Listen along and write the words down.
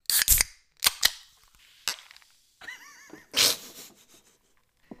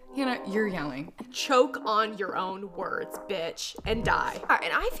Hannah, you're yelling. Choke on your own words, bitch, and die.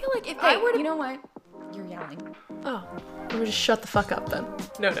 And I feel like if Hey, I were to... you know what? You're yelling. Oh, let me just shut the fuck up then.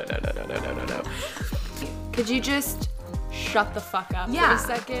 No. Could you just shut the fuck up for a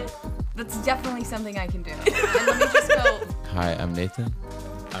second? That's definitely something I can do. And let me just go. Hi, I'm Nathan.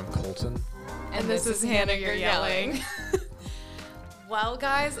 I'm Colton. And this is Hannah, you're yelling. Well,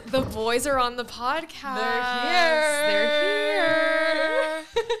 guys, the boys are on the podcast. They're here.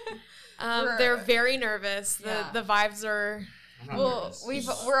 They're very nervous. The vibes are... Well,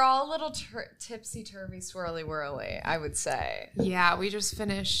 we're all a little tipsy-turvy, swirly-whirly, I would say. Yeah, we just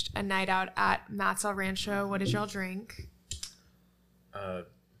finished a night out at Matt's El Rancho. What did y'all drink?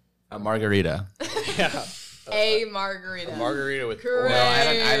 A margarita. Yeah. A margarita. A margarita with... Crazy. No,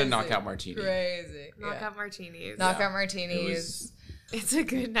 I had a knockout martini. Crazy. Knockout martinis. Knockout martinis. It's a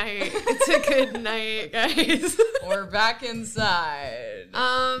good night. It's a good night, guys. We're back inside.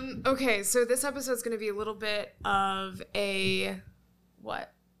 Okay, so this episode's going to be a little bit of a,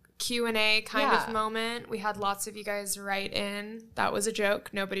 Q&A kind of moment. We had lots of you guys write in. That was a joke.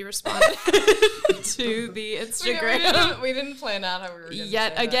 Nobody responded to the Instagram. We didn't plan out how we were going to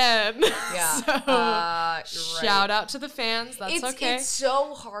Yet say again. Yeah. So, shout out to the fans. That's okay. It's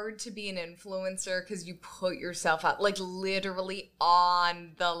so hard to be an influencer because you put yourself out, like, literally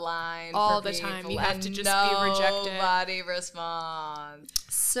on the line all for the time. people, You have and to just be rejected. Nobody responds.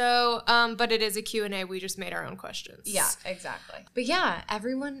 So, but it is a Q&A. We just made our own questions. Yeah, exactly. But yeah,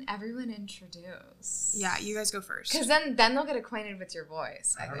 everyone introduce. Yeah, you guys go first. Because then they'll get acquainted with your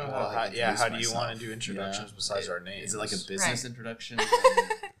voice. I don't know. Well, How do you want to do introductions besides our names? Is it like a business Right. introduction?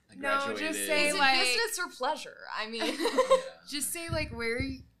 No, just say, Is it like- business or pleasure? I mean, Just say like where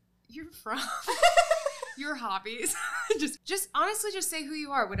you're from, your hobbies. just honestly, just say who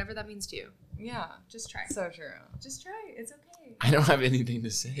you are, whatever that means to you. yeah, Just try. so true. Just try. It's okay. I don't have anything to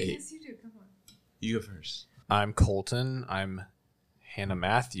say. Yes, you do. Come on. You go first. I'm Colton. I'm Hannah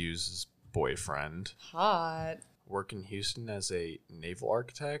Matthews' boyfriend. Hot. Work in Houston as a naval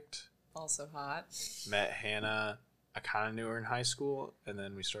architect. Also hot. Met Hannah. I kind of knew her in high school, and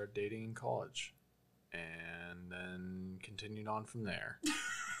then we started dating in college. And then continued on from there.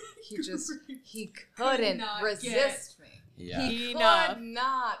 He couldn't resist me. Yeah. He Enough. could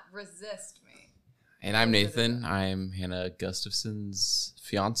not resist me. And I'm Nathan. I'm Hannah Gustafson's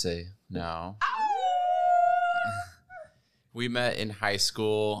fiance now. We met in high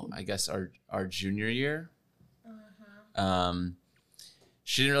school, I guess our junior year.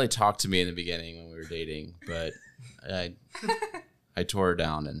 She didn't really talk to me in the beginning when we were dating, but I tore her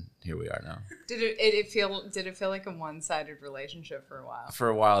down, and here we are now. Did it feel like a one-sided relationship for a while? For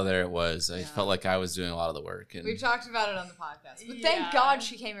a while there, it was. I felt like I was doing a lot of the work, and We've talked about it on the podcast, but thank God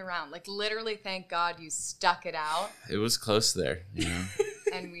she came around. Like, literally, thank God you stuck it out, it was close there. You know?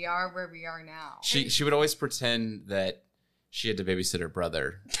 and we are where we are now. She would always pretend that she had to babysit her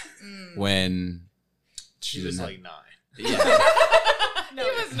brother when She was like 9. Yeah, No,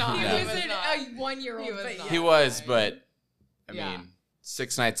 he was not. He He was was not. a 1-year-old. He was but not. yeah. he was, but I Yeah. mean,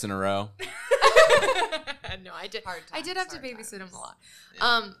 6 nights in a row. No, I did. Hard I did times, have to hard babysit him times. a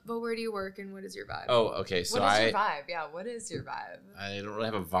lot. But where do you work and what is your vibe? Oh, okay. So What is your vibe? Yeah, what is your vibe? I don't really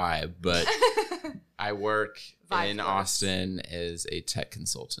have a vibe, but I work Vibe in first. Austin as a tech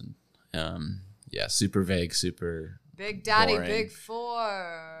consultant. Yeah, super vague, super. Big Daddy, Boring. Big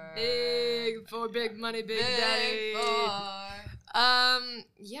Four. Big money, big daddy. Four.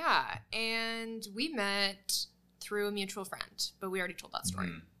 Yeah, and we met through a mutual friend, but we already told that story.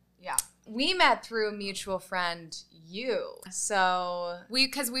 Yeah. We met through a mutual friend, you. So Me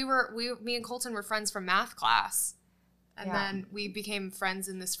and Colton were friends from math class, and then we became friends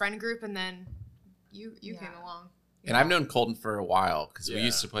in this friend group, and then you came along. And I've known Colton for a while because we Yeah.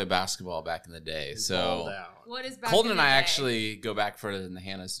 used to play basketball back in the day. Balled So out. What is back Colton in and the I day? actually go back further than the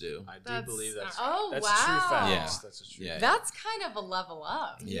Hannahs do. I do That's- believe that's Oh, that's wow. a true fact. Yeah. That's a true Yeah. that's kind of a level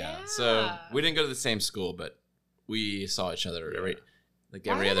up. Yeah. So we didn't go to the same school, but we saw each other every Why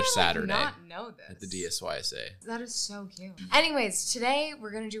other did I, Saturday not know this? at the DSYSA. That is so cute. Anyways, today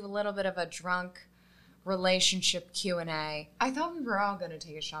we're going to do a little bit of a drunk relationship Q&A. I thought we were all going to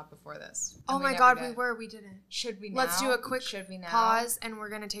take a shot before this. Oh and my never God, did. we were. We didn't. Should we now? Let's do a quick Should we now? pause, and we're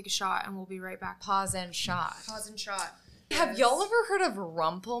gonna take a shot, and we'll be right back. Pause and shot. Pause and shot. Have y'all ever heard of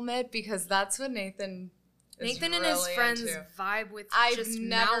Rumplemit? Because that's what Nathan Nathan and really his friends into. vibe with I've just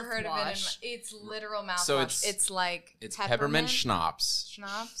never heard of it. mouthwash. It's literal mouthwash. So it's like It's peppermint schnapps,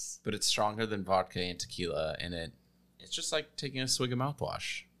 schnapps. but it's stronger than vodka and tequila, and it's just like taking a swig of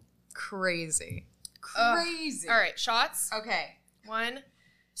mouthwash. Crazy. Ugh. Crazy. All right, shots. Okay. 1,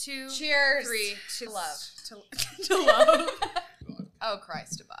 2, Cheers. 3 to love. to love. Oh,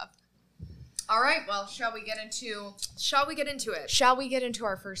 Christ above. All right, well, shall we get into it? Shall we get into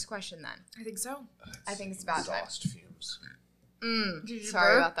our first question then? I think so. I think it's about time. Exhaust fumes.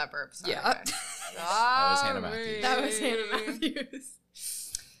 Sorry burp? about that burp. Sorry, Yeah. guys. That was Hannah Matthews. That was Hannah Matthews.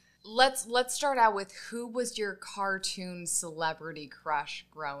 Let's start out with who was your cartoon celebrity crush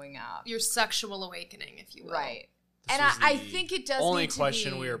growing up? Your sexual awakening, if you will. Right. This And was I the think it does only need to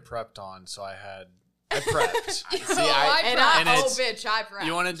question be... we were prepped on, so I prepped. See, And it's- bitch, I prepped.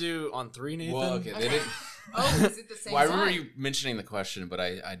 You want to do on 3, Nathan? well, okay, they didn't. Oh, is it the same Well, I time? remember you mentioning the question, but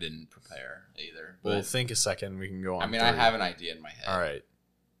I didn't prepare either. Well, But, think a second. We can go on. I mean, 3. I have an idea in my head. All right.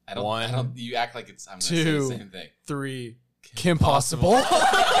 I don't. One, I don't. You act like it's. I'm gonna say 2, the same thing. 3. Kim Possible. All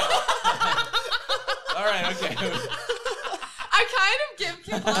right. Okay. I kind of give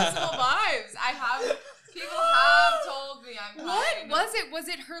Kim Possible vibes. People have told me I'm What kind was it? Was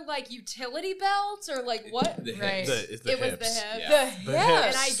it her like utility belt or like what? The Right. hips. It's the It was hips. the hips. Yeah. The The hips. hips.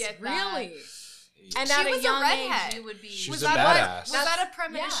 And I get that. Really? And She at was a a young redhead. age, you would be... She's Was a that badass. was that a That's-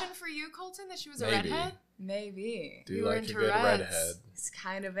 premonition yeah. for you, Colton, that she was a Maybe. redhead? Maybe. Do You you were like a into good reds. redhead? He's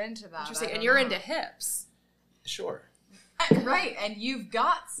kind of into that. Interesting. I And don't you're know. into hips. Sure. Right, and you've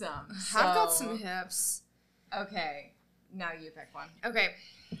got some. I've got so- some hips. Okay, now you pick one. Okay.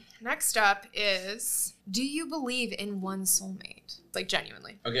 Next up is, do you believe in one soulmate? Like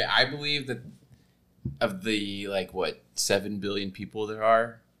genuinely. Okay. I believe that of the 7 billion people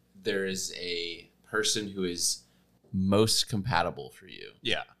there is a person who is most compatible for you,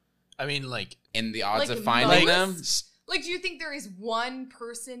 Yeah. I mean, and the odds Like of finding most? them. Like, do you think there is one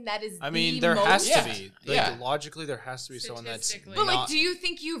person that is I mean, the there most... has Yeah. to be. Yeah. Logically, there has to be someone that's Statistically. But, like, not, do you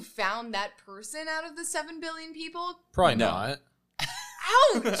think you've found that person out of the 7 billion people? probably No. not.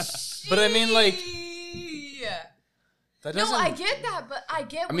 Ouch! But I mean, like, That No, doesn't. I get that, but I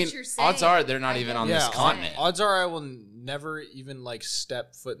get I what mean, you're saying. odds are they're not I even get on what this you're continent. saying. Odds are I will never even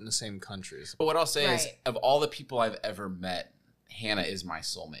step foot in the same countries. But what I'll say is, Right. of all the people I've ever met, Hannah is my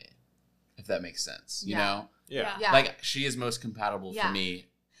soulmate. If that makes sense, you Yeah. know, Yeah. Yeah. like she is most compatible Yeah. for me.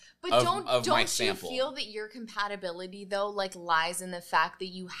 But of don't my you sample. feel that your compatibility though lies in the fact that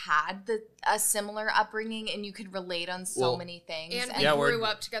you had a similar upbringing and you could relate on so Well, many things And Yeah, we we're- grew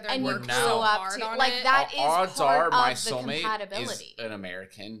up together and and you worked grew now- so up hard to on like it. that is Odds part are my of the soulmate is compatibility. an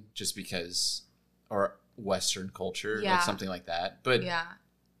American, just because, or Western culture, Yeah. like something like that. But Yeah.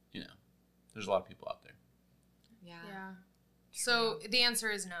 you know, there's a lot of people out there. Yeah. Yeah. So the answer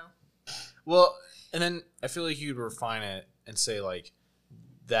is no. Well, and then I feel like you'd refine it and say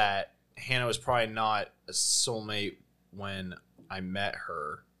that Hannah was probably not a soulmate when I met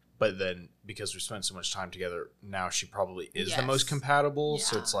her, but then because we spent so much time together, now she probably is the Yes. most compatible.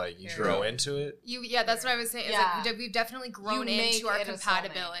 So Yeah. it's you True. grow into it. Yeah, that's what I was saying. Is Yeah. that we've definitely grown make into our it a soulmate.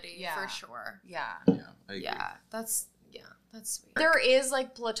 compatibility Yeah. for sure. Yeah. Yeah, I agree. Yeah, that's sweet. There is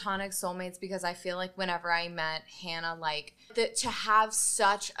platonic soulmates because I feel like whenever I met Hannah, to have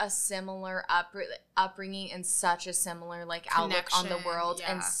such a similar upbringing and such a similar outlook on the Connection, world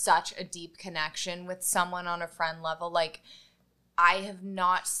yeah. and such a deep connection with someone on a friend level, I have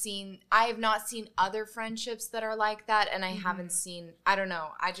not seen other friendships that are like that, and I haven't seen. I don't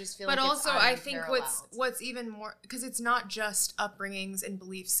know. I just feel But like also, it's I think unparalleled. what's even more, because it's not just upbringings and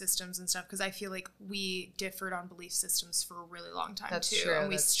belief systems and stuff. Because I feel like we differed on belief systems for a really long time That's too, true. and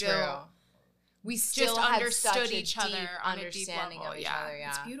we that's still true. We still just had understood such a each deep other on a deep understanding level. of each Yeah, other. Yeah,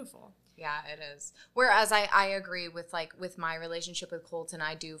 it's beautiful. Yeah, it is. Whereas I agree with with my relationship with Colton,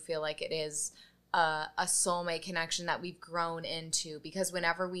 I do feel like it is a soulmate connection that we've grown into, because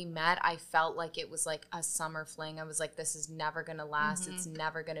whenever we met, I felt like it was a summer fling. I was like, this is never gonna last. It's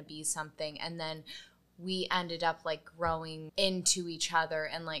never gonna be something. And then we ended up growing into each other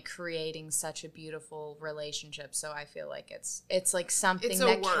and creating such a beautiful relationship. So I feel like it's something It's a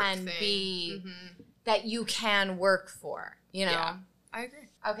that work can thing. be Mhm. that you can work for, you know? Yeah. I agree.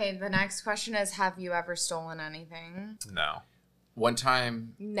 Okay, the next question is, have you ever stolen anything? No. One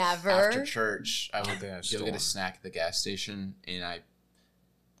time Never. after church, I would think I've go get stolen. a snack at the gas station, and I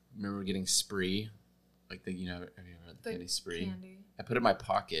remember getting Spree, have you ever had the candy Spree? Candy. I put it in my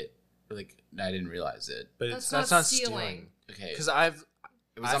pocket, I didn't realize it. But That's that's not not stealing. stealing. Okay, Because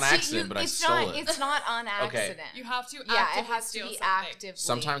it was on accident, but I stole it. It's not on Okay. accident. You have to Yeah, it actively has to steal be something. actively.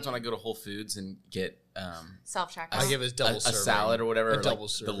 Sometimes when I go to Whole Foods and get self-checkout. I give it double a serving. salad or whatever, A or double the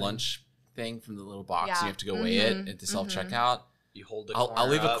serving. lunch thing from the little box, Yeah. you have to go weigh it at the self checkout. You hold the I'll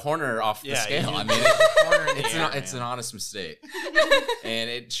leave a corner off the scale. I mean, it's an honest mistake, and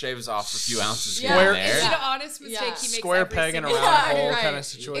it shaves off a few ounces here and there. It's an honest mistake. He makes square peg in a round hole kind of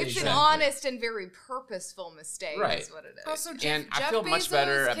situation. It's an honest and very purposeful mistake. Right. Is what it is. Also, And I Jeff feel much Bezos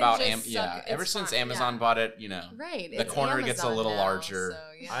better can about just suck. ever It's since fine. Amazon bought it, Right. the corner gets a little now, larger.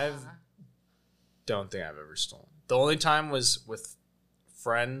 So, I don't think I've ever stolen. The only time was with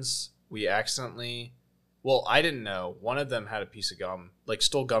friends. We accidentally. Well, I didn't know. One of them had a piece of gum, like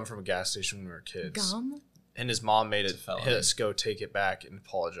stole gum from a gas station when we were kids. Gum? And his mom made us go take it back and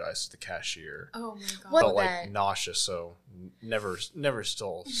apologize to the cashier. Oh my god. What Felt the- like nauseous, so never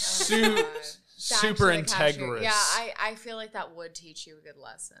stole. Super Super integrous. Yeah, I feel like that would teach you a good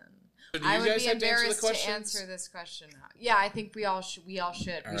lesson. So do I you would guys be have to answer the embarrassed to questions? answer this question. Yeah, I think we all should. We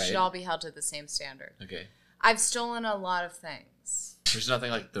should right. all be held to the same standard. Okay. I've stolen a lot of things. There's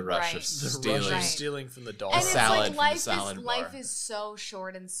nothing like the rush Right. of The stealing. rush Right. of stealing from the dollar. And it's salad like from the life salad is bar. life is so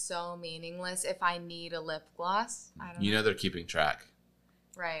short and so meaningless. If I need a lip gloss, I don't You know. know they're keeping track.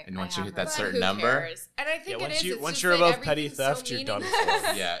 Right. And I once you have hit that heard certain Who number, cares? And I think once it is. you It's once just you're like above petty everything's so theft, you're done meaningless.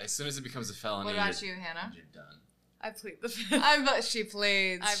 for. yeah, as soon as it becomes a felony, What about you, Hannah? you're done. I plead the fifth. She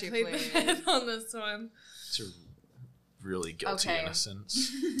pleads. I she plead the pleads. fifth on this one. It's a really guilty Okay.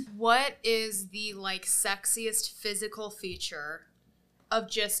 innocence. What is the like sexiest physical feature of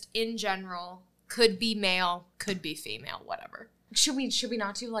just in general? Could be male, could be female, whatever. Should we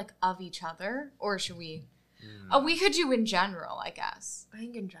not do like of each other, or should we? Oh, we could do in general, I guess. I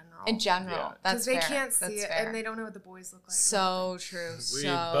think in general. In general, Yeah. that's Because they fair. can't see That's it fair. and they don't know what the boys look like. So true. We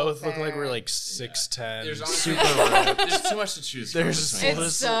so both look like fair. we're like 6'10", There's super honestly, ripped. there's too much to choose from. There's between.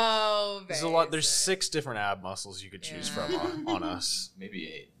 It's so There's a lot. There's basic. 6 different ab muscles you could choose Yeah. from on us. Maybe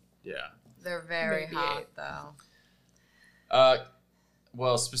 8. Yeah. They're very Maybe hot 8. though.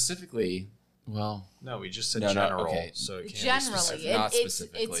 Well, specifically, well, No, we just said No, no, general. okay. So it can't be Generally, specific. Not it's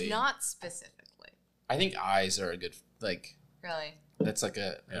specifically. not specifically. I think eyes are a good like. Really, That's like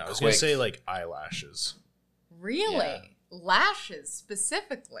a Yeah, I was quick, gonna say like eyelashes. really, Yeah. lashes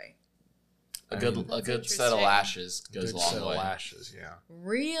specifically. a good That's set of interesting. lashes goes Good a long set of way. lashes. Yeah.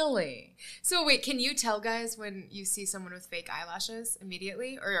 Really, So wait, can you tell guys when you see someone with fake eyelashes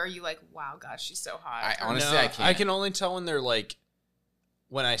immediately, or are you like, wow, gosh, she's so hot? I Or- honestly, No, I can't. I can only tell when they're like,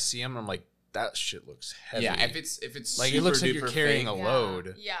 when I see them, I'm like, that shit looks heavy. Yeah, if it's like super it looks like you're duper carrying fake, a Yeah.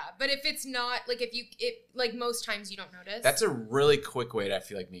 load. Yeah, but if it's not like like most times you don't notice. That's a really quick way to I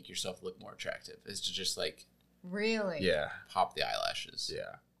feel like make yourself look more attractive is to just like really. Yeah. pop the eyelashes.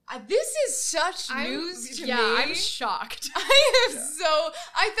 Yeah. This is such news to me. I'm shocked. I am so.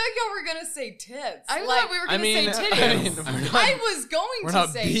 I thought y'all were gonna say tits. I like, thought we were gonna say titties. I mean, I was going We're to not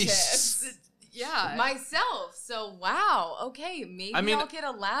say beasts. tits Yeah. myself. So wow. Okay, maybe I mean- I'll get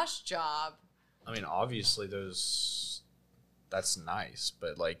a lash job. I mean, obviously that's nice,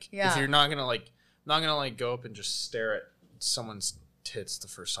 but like Yeah. if you're not gonna go up and just stare at someone's tits the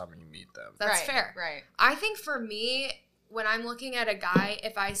first time you meet them. That's Right, fair. Right. I think for me, when I'm looking at a guy,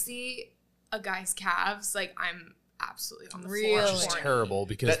 if I see a guy's calves, like I'm absolutely on the Really? floor. Which is horny. terrible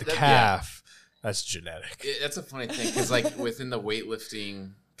because That- the that- calf, that's genetic. That's a funny thing because like within the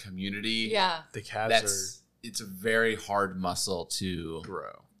weightlifting community, Yeah. The calves it's a very hard muscle to are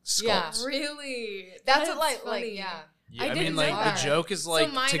grow. Yeah. Sculpt. Really? That's That's like funny. yeah. Yeah, I I mean, didn't like know the that. joke is like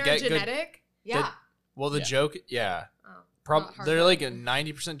so mine to are get good. genetic? Yeah. Well, the Yeah. joke, yeah, Oh, Prob- hard they're to- like a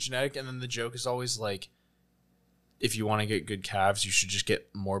 90% genetic, and then the joke is always like, if you want to get good calves, you should just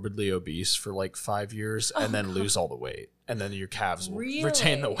get morbidly obese for like 5 years and then lose all the weight, and then your calves will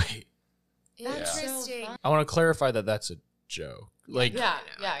retain the Really? weight. That's so Interesting. fun. I want to clarify that that's a joke. Like, Yeah.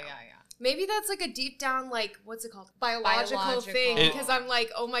 I know. Yeah. Maybe that's like a deep down, like, what's it called? Biological thing. It- Because I'm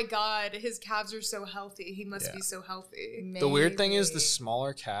like, oh my God, his calves are so healthy. He must Yeah. be so healthy. the weird thing is the Maybe.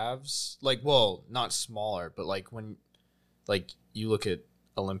 smaller calves, like, well, not smaller, but like when, like, you look at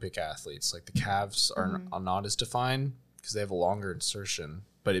Olympic athletes, like the calves are not as defined because they have a longer insertion,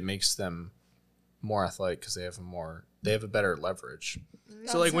 but it makes them more athletic because they have a better leverage.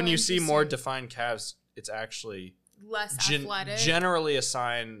 That's So like when so you see more interesting. defined calves, it's actually Less athletic. generally a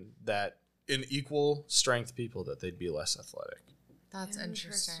sign that in equal strength people that they'd be less athletic. That's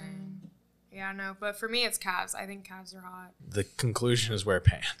interesting. Yeah, no, but for me, it's calves. I think calves are hot. The conclusion is wear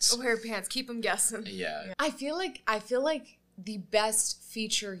pants. Wear pants. Keep them guessing. yeah. I feel like the best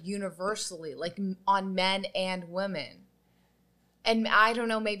feature universally, like on men and women. And I don't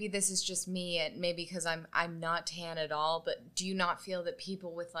know, maybe this is just me, and maybe because I'm not tan at all, but do you not feel that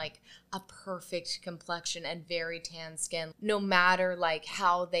people with like a perfect complexion and very tan skin, no matter like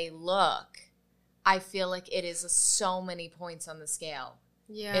how they look, I feel like it is so many points on the scale.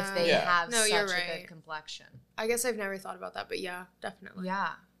 if they Yeah. have No, such you're a right. good complexion. I guess I've never thought about that, but yeah, definitely.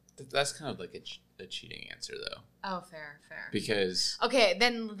 Yeah. That's kind of like a cheating answer, though, Oh, fair. because Okay,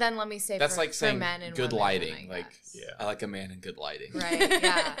 then let me say that's for, like for saying men and good women, lighting. I Like, guess. I like a man in good lighting. Right,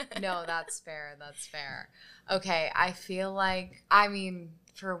 yeah. No, that's fair. Okay, I feel like, I mean,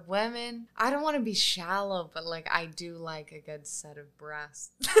 for women, I don't want to be shallow, but like I do like a good set of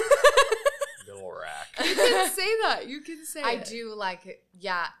breasts. Good old rack. You can say that. You can say I it. do like it,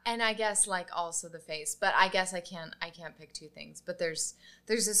 yeah, and I guess like also the face, but I guess I can't pick two things. But there's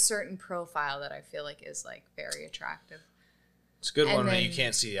a certain profile that I feel like is like very attractive. It's a good And one when then- you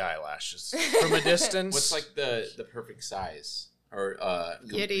can't see the eyelashes from a distance. What's like the perfect size or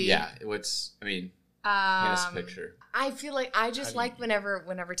Giddy. Yeah, paint us a picture. I feel like I just How do like you-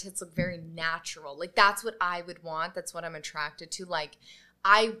 whenever tits look very natural. Like that's what I would want. That's what I'm attracted to. Like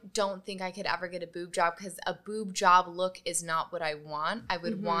I don't think I could ever get a boob job because a boob job look is not what I want. I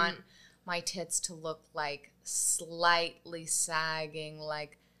would want my tits to look like slightly sagging,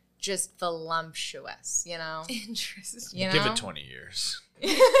 like just voluptuous, you know? Interesting. You know? Give it 20 years.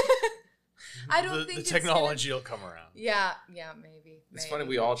 I don't think the it's technology will come around. Yeah, maybe. It's funny,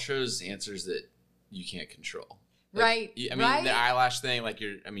 we all chose answers that you can't control. Right. I mean, right? the eyelash thing, like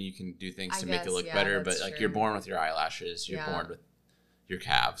you can do things I to make it guess, look yeah, better, that's but like true. you're born with your eyelashes, you're Yeah. born with your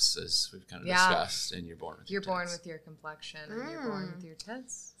calves, as we've kind of Yeah. discussed, and you're born with You're your born tits. with your complexion and you're born with your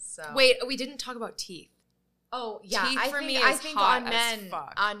tits. So Wait, we didn't talk about teeth. Oh yeah, Teeth I for think, me I is think hot on as men,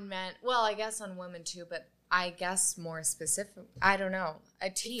 fuck. well, I guess on women too, but I guess more specific. I don't know. A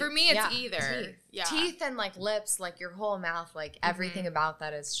teeth For me, it's yeah, either. teeth. Yeah. Teeth and like lips, like your whole mouth, like everything about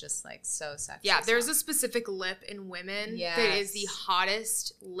that is just like so sexy. Yeah, there's a specific lip in women that is the Yes.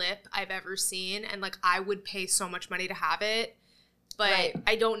 hottest lip I've ever seen, and like I would pay so much money to have it, but Right.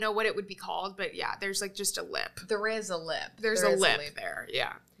 I don't know what it would be called. But yeah, there's like just a lip. There is a lip. There's There a is lip there.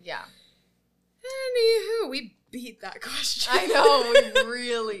 Yeah. Yeah. Anywho, we beat that question. I know. We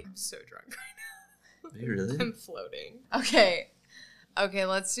really. I'm so drunk right Are you really? now. I'm floating. Okay. Okay.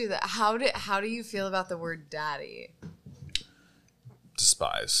 Let's do that. How do you feel about the word daddy?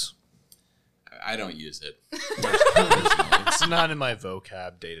 Despise. I don't use it. It's not in my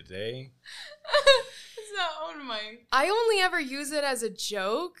vocab day to day. It's not on my. I only ever use it as a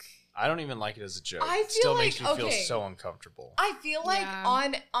joke. I don't even like it as a joke. I It still feel makes like- me feel okay. so uncomfortable. I feel like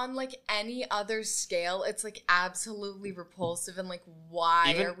Yeah. on like any other scale, it's like absolutely repulsive and like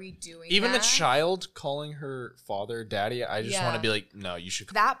why Even- are we doing Even that? a child calling her father daddy, I just want Yeah. to be like, no, you should.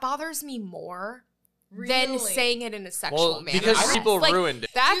 That bothers me more than Really? saying it in a sexual Well, manner. because Yes. people Like, ruined it.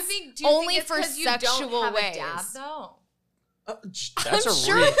 That's do you think only it's for 'cause you sexual don't have ways. a dad, though? That's I'm a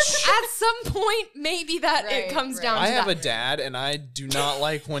sure reach. at some point maybe that Right, it comes right. down to I have a that. dad, and I do not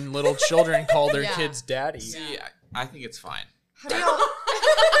like when little children call their Yeah. kids daddy. See, I think it's fine. How do you?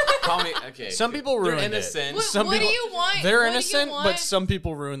 Call me. Okay. Some people They're ruined it. innocent. What, Some what do people- you want? They're what do you innocent, want- but some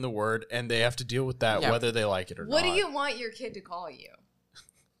people ruin the word, and they have to deal with that Yeah. whether they like it or What not. do you want your kid to call you?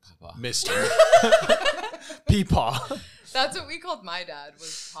 Papa. Mister? Peepaw. That's what we called my dad.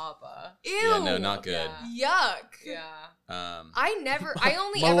 Was Papa. Ew. Yeah, no, not good. Yuck. Yeah. I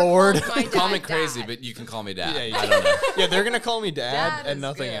only My ever lord. called my dad Call me crazy, dad. but you can call me dad. Yeah, I don't know. Yeah, they're gonna call me dad, Dad and is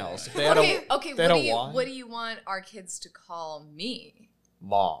nothing good. else. If they had Okay. a Okay. they had What a do you Y. What do you want our kids to call me?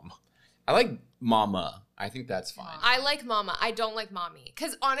 mom. I like mama. I think that's fine. I like mama. I don't like mommy.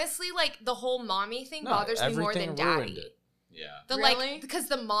 Because honestly, like the whole mommy thing No, bothers me more than everything ruined daddy. it. Yeah. The Really? like because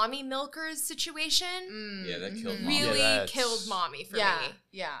the mommy milkers situation Yeah, that killed Mhm. mom. really Yeah, that's- killed mommy for Yeah. me.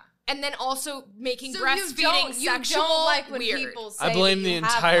 Yeah. And then also making So breastfeeding you sexual don't like when weird. people say I blame that the you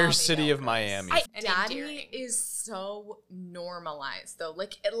have entire mommy city of milkers. Miami. And Daddy endearing. is so normalized though.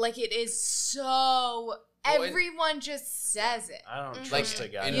 Like it is so Well, everyone just says it. I don't Mhm. trust a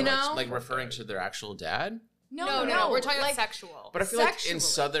guy. And You that know? likes like people referring daddy. to their actual dad. No, we're talking like, about sexual. But I feel like Sexually. in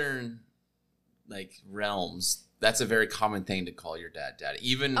southern like realms, that's a very common thing to call your dad daddy.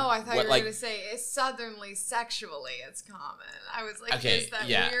 Even Oh, I thought what, you were like, gonna say it's southernly sexually it's common. I was like, Okay, is that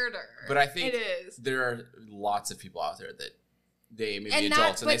yeah. weirder? But I think It is. there are lots of people out there that they may be And that-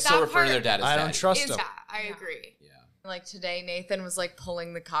 adults and they but still that refer to their part- dad as I daddy. don't trust Is him. that? I Yeah. agree. Yeah. Like today, Nathan was like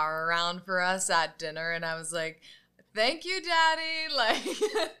pulling the car around for us at dinner, and I was like, "Thank you, Daddy." Like,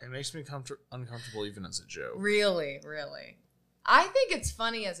 It makes me uncomfortable even as a joke. really. I think it's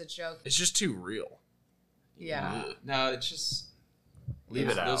funny as a joke. It's just too real. Yeah. No, it's just Leave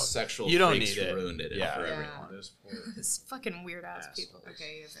those it out. sexual You don't freaks need it. ruined it Yeah. for Yeah. everyone. Those poor This fucking weird ass assholes. people.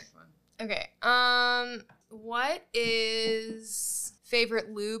 Okay, you pick one. Okay. What is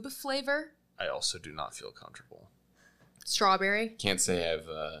favorite lube flavor? I also do not feel comfortable. Strawberry. Can't say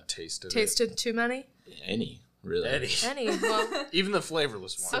I've Tasted it. Tasted too many? any. really. Any. Well, Even the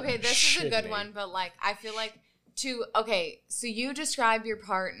flavorless one. Okay, this is a Shit, good mate. one, but like I feel like so you describe your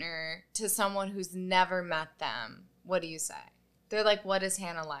partner to someone who's never met them. What do you say? They're like, what is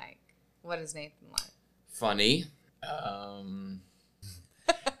Hannah like? What is Nathan like? Funny.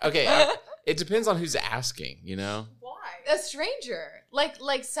 Okay, it depends on who's asking, you know? why? A stranger.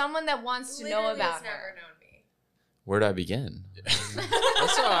 Like someone that wants to know about her. never known me. Where do I begin?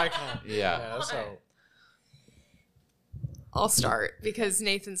 That's how I can. Yeah. That's how. I'll start because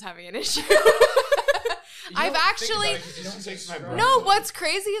Nathan's having an issue. You I've don't actually think about it 'cause you don't take my breath no. away. What's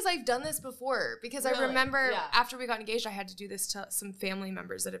crazy is I've done this before because I Really? remember Yeah. after we got engaged, I had to do this to some family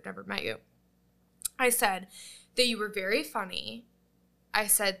members that have never met you. I said that you were very funny. I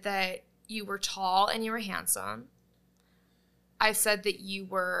said that you were tall and you were handsome. I said that you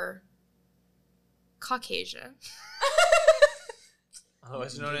were Caucasian.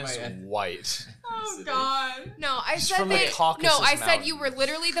 Otherwise known as white. Oh God. No, I He's said from the that. Caucasus No, I said you were Mountains.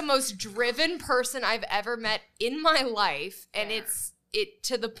 literally the most driven person I've ever met in my life, and Fair. it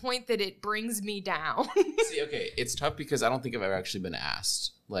to the point that it brings me down. See, okay, it's tough because I don't think I've ever actually been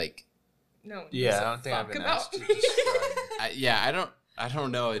asked. Like, No. one gives Yeah, a I don't think I've fuck been about asked to me. describe. I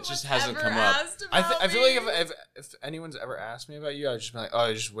don't know. It just hasn't Ever come up. asked I about feel like me? if anyone's ever asked me about you, I'd just be like,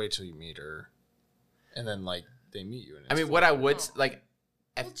 oh, just wait till you meet her, and then like they meet you. And I mean, it's what I would Oh. like,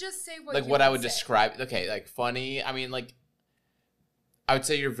 Well, just say what like you what I would say. describe. Okay, like funny. I mean, like, I would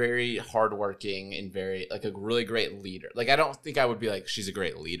say you're very hardworking and very like a really great leader. Like, I don't think I would be like she's a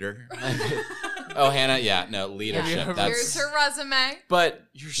great leader. Oh, Hannah, yeah, no leadership. Yeah. Here's That's. her resume. But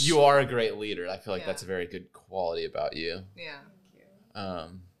You're you are a great leader. I feel like Yeah. that's a very good quality about you. Yeah.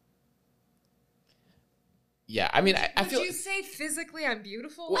 Yeah, I mean, I Would feel. you say physically I'm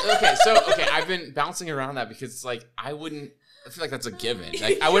beautiful? Well, okay, I've been bouncing around that because it's like I wouldn't. I feel like that's a given.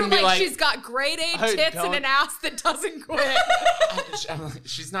 Like I wouldn't You're be like she's got grade A I tits and don't- an ass that doesn't quit. I'm like,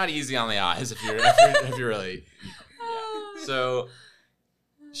 she's not easy on the eyes if you're really. Yeah. So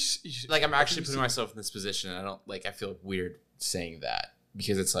like I'm actually putting myself in this position. And I don't like. I feel weird saying that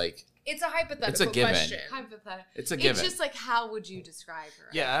because it's like It's a hypothetical It's a given. question. Hypothetical. it's a It's given. just like, how would you describe her?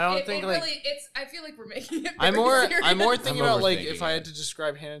 Yeah, I don't It think like. really, it's. I feel like we're making it. I'm very more serious. thinking about like overthinking if I it. had to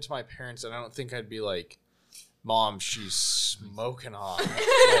describe Hannah to my parents, and I don't think I'd be like, "Mom, she's smoking hot."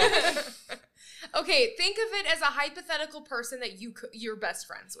 Like, Okay, think of it as a hypothetical person that you're best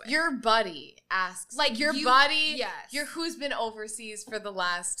friends with. Your buddy asks, Like, your you- buddy, yes. your who's been overseas for the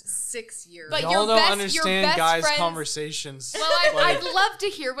last 6 years. But y'all your don't best- your understand best guys' friends- conversations. well, I'd love to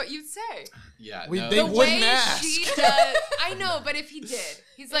hear what you'd say. yeah, We- no, they The wouldn't way ask. she does. I know, but if he did,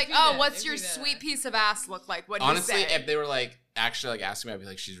 he's like, he "Oh, did, what's if your he did. sweet piece of ass look like?" What do honestly, you say? if they were like actually like asking me, I'd be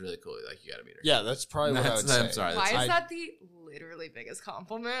like, she's really cool. Like you gotta meet her. Yeah, that's probably what I would say. I'm sorry. Why That's, is that the literally biggest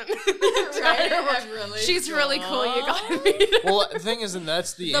compliment? Right? I'm really She's really cool. You cool. gotta meet her. Well, the thing is, and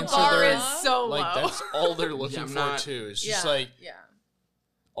that's the, The answer. bar they're- is so like low. that's all they're looking I'm for not- too. It's Yeah. just like yeah.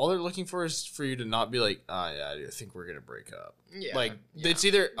 all they're looking for is for you to not be like, "Oh yeah, dude, I think we're gonna break up." Yeah. Like Yeah. it's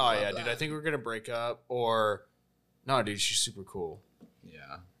either, "Oh Love yeah, dude, that. I think we're gonna break up," or "No, dude, she's super cool."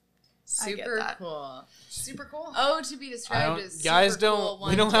 yeah. I get Super that. cool. super cool. Oh, to be I described don't, as guys super cool don't. one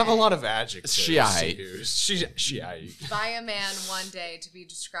We don't have a day. lot of adjectives. Shiite. Shiite. By a man one day to be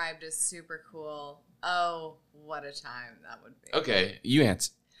described as super cool. Oh, what a time that would be. Okay, you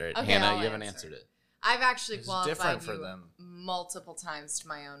answered it. Okay, Hannah. I'll You haven't answer. answered it. I've actually It's qualified different for you them. multiple times to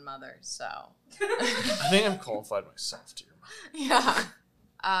my own mother, so. I think I'm qualified myself to your mom. Yeah.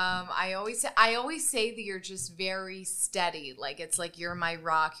 I always say that you're just very steady. Like it's like you're my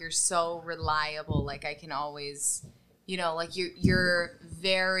rock. You're so reliable. Like I can always, like you're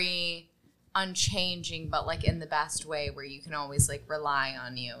very unchanging, but like in the best way where you can always like rely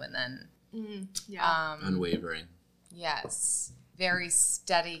on you. And then, Yeah. Unwavering. yes, very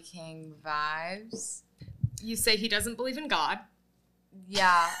steady king vibes. You say he doesn't believe in God.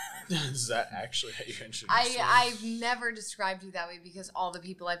 Yeah. Is that actually how you introduce I've never described you that way because all the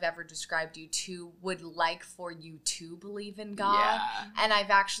people I've ever described you to would like for you to believe in God. Yeah. And I've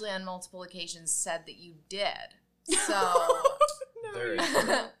actually on multiple occasions said that you did. So They're in for a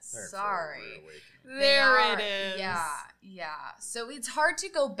rude sorry. awakening. There They are- it is. Yeah. So it's hard to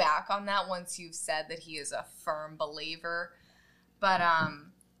go back on that once you've said that he is a firm believer. But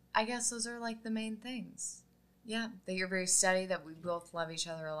I guess those are like the main things. Yeah, that you're very steady, that we both love each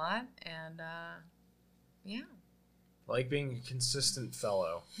other a lot, and yeah. Like being a consistent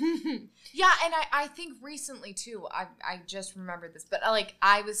fellow. Yeah, and I think recently too, I just remembered this, but like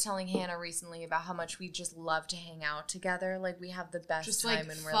I was telling Hannah recently about how much we just love to hang out together. Like we have the best Just time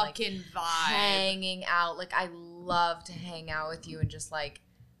like and we're like fucking vibe. hanging out. Like I love to hang out with you and just like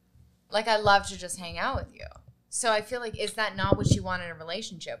I love to just hang out with you. So I feel like, is that not what you want in a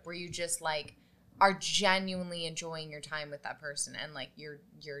relationship, where you just like are genuinely enjoying your time with that person and like you're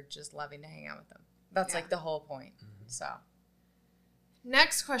just loving to hang out with them? That's like the whole point. So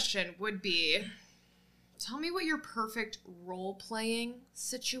next question would be, tell me what your perfect role-playing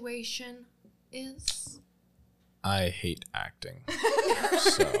situation is. I hate acting.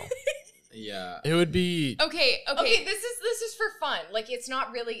 So Yeah. it would be okay. This is for fun. Like, it's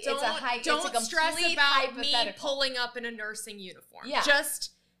not really. Don't it's a stress complete about me hypothetical. pulling up in a nursing uniform. Yeah.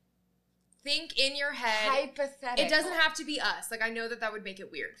 Just think in your head. Hypothetical. It doesn't have to be us. Like, I know that would make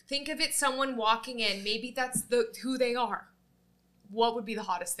it weird. Think of it, someone walking in. Maybe that's who they are. What would be the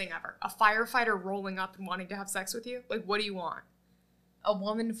hottest thing ever? A firefighter rolling up and wanting to have sex with you? Like, what do you want? A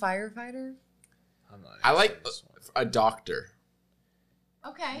woman firefighter? I like a doctor.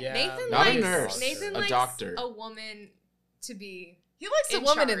 Okay. Yeah. Nathan Not likes a nurse, Nathan a likes doctor. a woman to be. He likes a in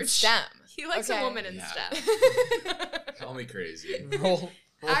woman in charge. STEM. He likes Okay. a woman in Yeah. STEM. Call me crazy.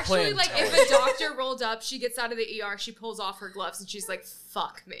 Actually, like, if a doctor rolled up, she gets out of the ER, she pulls off her gloves, and she's like,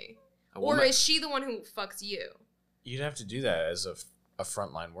 "Fuck me." Or is she the one who fucks you? You'd have to do that as a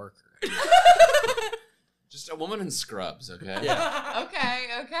frontline worker. Just a woman in scrubs, okay? Yeah.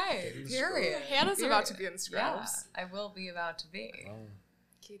 Okay. Period. Hannah's about to be in scrubs. Yeah, I will be about to be.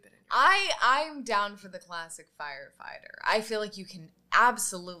 Keep it in your I'm down for the classic firefighter. I feel like you can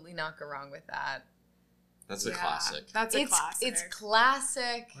absolutely not go wrong with that. That's a classic. That's a classic. It's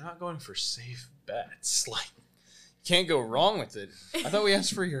classic. We're not going for safe bets. Like, you can't go wrong with it. I thought we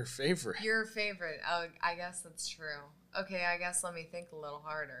asked for your favorite. Your favorite. Oh, I guess that's true. Okay, I guess let me think a little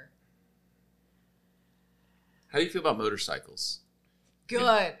harder. How do you feel about motorcycles?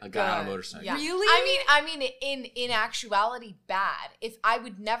 Good. A guy on a motorcycle. Yeah. Really? I mean, in actuality, bad. If I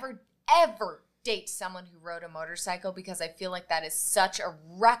would never ever date someone who rode a motorcycle, because I feel like that is such a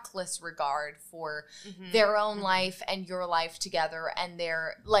reckless regard for their own life and your life together, and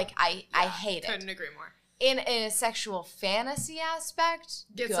they're like, I hate it. Couldn't agree more. In a sexual fantasy aspect,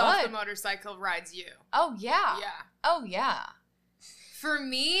 Gets good. off the motorcycle, rides you. Oh yeah. Yeah. Oh yeah. For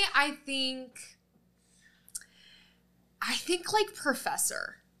me, I think like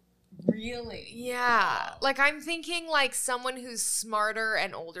professor. Really? Yeah. Like, I'm thinking like someone who's smarter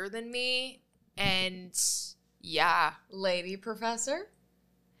and older than me, and yeah, Lady professor?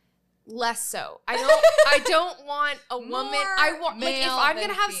 less so. I don't want a woman. I want, like, if male I'm than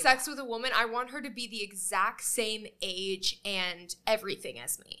gonna have female. sex with a woman, I want her to be the exact same age and everything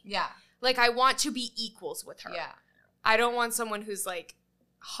as me. Yeah. Like, I want to be equals with her. Yeah. I don't want someone who's like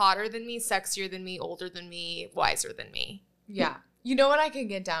hotter than me, sexier than me, older than me, wiser than me. Yeah. You know what I could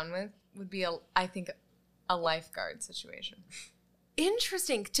get down with would be I think a lifeguard situation.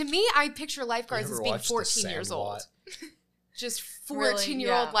 Interesting. To me, I picture lifeguards You as ever being watched The 14 years old. Sandlot? Just Really?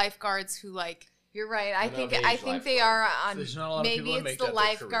 14-year-old Yeah. lifeguards who like. You're right. I An think of-age they are on. There's not a lot of Maybe people that it's make the that their career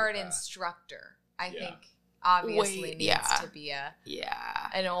lifeguard path. instructor. I Yeah. think obviously Wait, needs yeah. to be an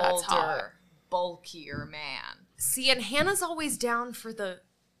That's older, hot. bulkier man. See, and Hannah's always down for the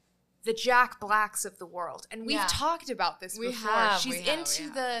Jack Blacks of the world, and we've Yeah. talked about this We before. have, She's we have, into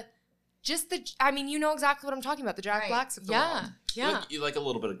we have. I mean, you know exactly what I'm talking about. The Jack Right. Blacks of the Yeah. world. Yeah. You like a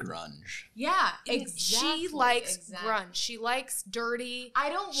little bit of grunge. Yeah. And Exactly. She likes exactly. grunge. She likes dirty. I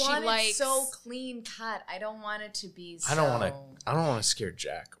don't She want likes- it so clean cut. I don't want it to be so. I don't want to scare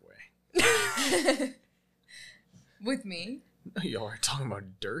Jack away. With me? Y'all are talking about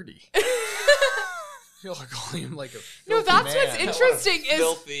dirty. Y'all are calling him like a No, filthy that's man. what's interesting is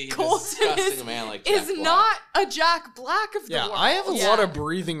Filthy, Colton disgusting man like Jack is Black. not a Jack Black of the Yeah, world. I have a Yeah. lot of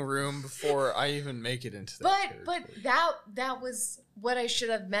breathing room before I even make it into that. But territory. that was what I should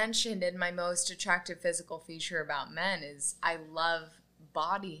have mentioned in my most attractive physical feature about men is I love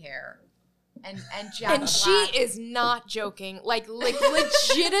body hair. And Jack And she Black- is not joking. Like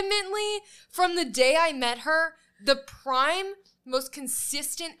legitimately, from the day I met her, the prime, most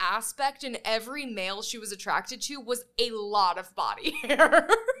consistent aspect in every male she was attracted to was a lot of body hair.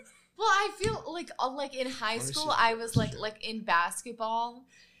 Well, I feel like in high Let me school see I the was picture. like in basketball,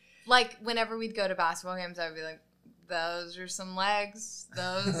 like whenever we'd go to basketball games, I would be like, those are some legs.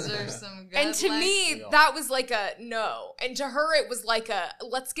 Those are some good And to legs. me, Yeah. that was like a no. And to her, it was like a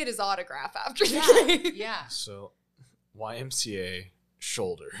let's get his autograph after the yeah, game. yeah. So, YMCA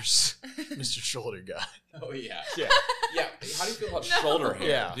shoulders, Mr. Shoulder Guy. Oh yeah. Yeah. Yeah. How do you feel about No. shoulder hair?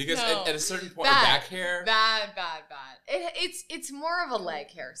 Yeah. Because No. at a certain point, Bad. back hair. Bad. It's more of a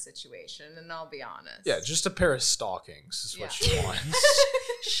leg hair situation, and I'll be honest. Yeah, just a pair of stockings is what Yeah. she wants.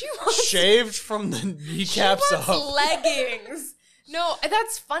 She wants Shaved from the kneecaps she wants up. leggings. No,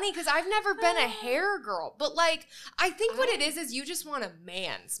 that's funny because I've never been a hair girl. But, like, I think what it is you just want a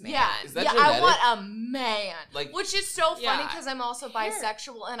man's man. Yeah, Is that I genetic? want a man. Like, which is so funny Yeah. because I'm also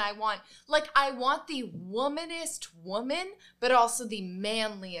bisexual and I want the womanest woman, but also the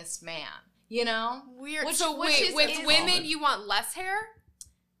manliest man. You know? Weird. Which So, wait, is with women, common. you want less hair?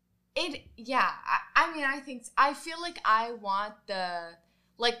 I feel like I want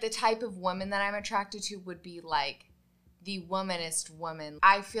the type of woman that I'm attracted to would be like the womanist woman.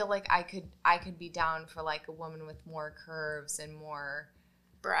 I feel like I could be down for like a woman with more curves and more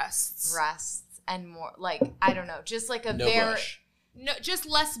Breasts. and more like, I don't know, just like a no very bush. No, just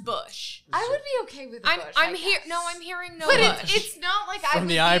less bush. I would be okay with a bush. I'm hearing no But bush. it's not like I From would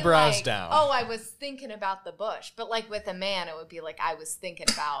the be eyebrows like, down. oh, I was thinking about the bush. But like with a man, it would be like I was thinking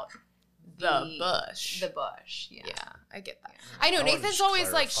about the bush. The bush, yeah. Yeah, I get that. I know I wanna Nathan's just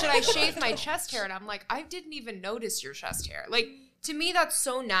always like, should I clarify shave that. my chest hair? And I'm like, I didn't even notice your chest hair. Like, to me, that's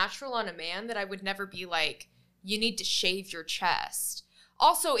so natural on a man that I would never be like, you need to shave your chest.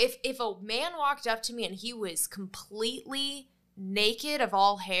 Also, if a man walked up to me and he was completely naked of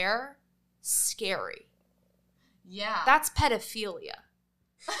all hair, scary. Yeah. That's pedophilia.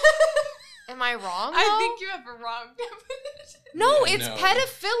 Am I wrong? I though? think you have a wrong definition. No, Yeah, it's no.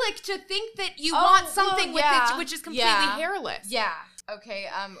 pedophilic to think that you Oh, want well, something with yeah. it which is completely Yeah. hairless. Yeah. Okay,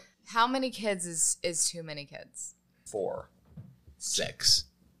 how many kids is too many kids? 4. 6.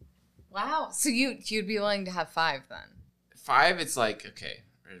 Wow. So you'd be willing to have 5 then? 5, it's like, okay,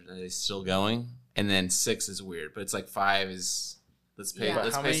 are they still going? And then 6 is weird, but it's like 5 is, let's pay Yeah.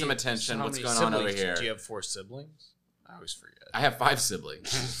 some attention. How What's many going on over siblings? here? Do you have 4 siblings? I always forget. I have 5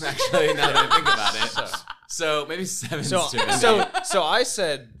 siblings. Actually, now that I think about it. So maybe 7's too many. So I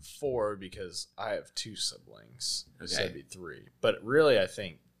said 4 because I have 2 siblings. Okay. So it'd be 3. But really, I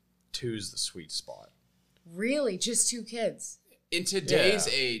think 2 is the sweet spot. Really? Just 2 kids? In today's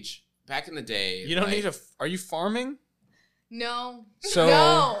Yeah. age, back in the day, You don't like, need a. Are you farming? No. So-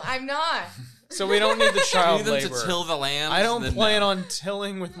 No, I'm not. So we don't need the you child need them labor. to till the land. I don't plan on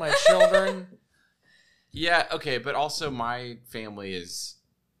tilling with my children. Yeah, okay, but also my family is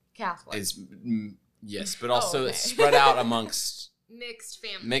Catholic. yes, but also okay. it's spread out amongst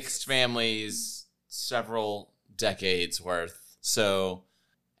Mixed families, several decades worth. So,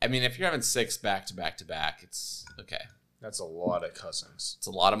 I mean, if you're having 6 back to back to back, it's okay. That's a lot of cousins. It's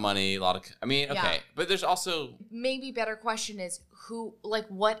a lot of money, okay. Yeah. But there's also Maybe better question is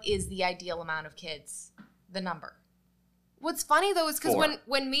what is the ideal amount of kids? The number. What's funny though is because 4.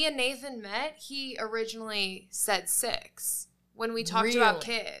 when me and Nathan met, he originally said 6 when we talked about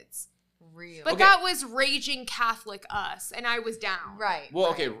Really? kids. Really? But Okay. that was raging Catholic us, and I was down. right.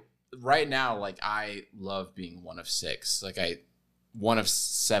 well, right. okay, right now, like I love being one of 6. Like one of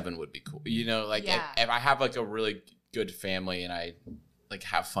 7 would be cool. You know, like Yeah. if I have like a really good family and I like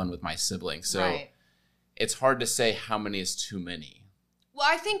have fun with my siblings, so Right. it's hard to say how many is too many. Well,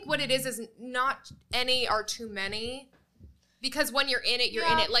 I think what it is not any are too many. Because when you're in it, you're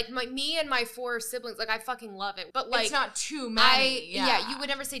in Yeah. it. Like me and my 4 siblings, like I fucking love it. But like it's not too many. you would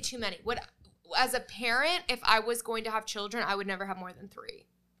never say too many. As a parent, if I was going to have children, I would never have more than 3.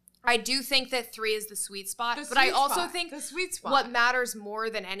 I do think that 3 is the sweet spot, The but I sweet also spot. think the sweet spot. what matters more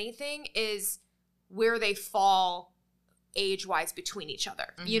than anything is where they fall age-wise between each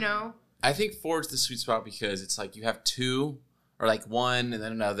other. You Mm-hmm. know? I think 4 is the sweet spot because it's like you have 2 or like 1 and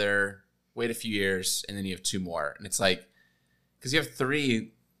then another, wait a few years, and then you have 2 more. And it's like, because you have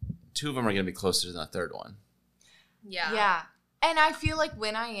 3, 2 of them are going to be closer than the third one. Yeah. And I feel like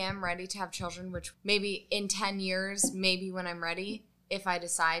when I am ready to have children, which maybe in 10 years, maybe when I'm ready, if I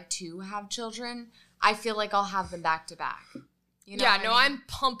decide to have children, I feel like I'll have them back to back. You know yeah, what no, I mean? I'm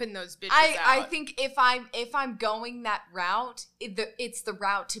pumping those bitches I out. think if I'm going that route, it's the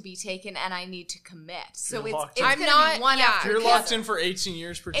route to be taken, and I need to commit. So You're it's locked it's in. I'm gonna not- be one yeah. after You're the locked other. in for 18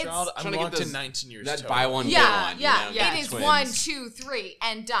 years per It's child. I'm trying to get locked in those- 19 years That total. buy one, Yeah, get one. yeah. You know, It is twins. 1, 2, 3,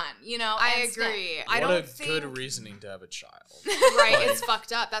 and done. You know, I and snap. agree. What I don't a think good reasoning to have a child. right. Like- It's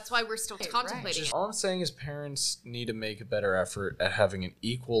fucked up. That's why we're still Right. contemplating it. All I'm saying is parents need to make a better effort at having an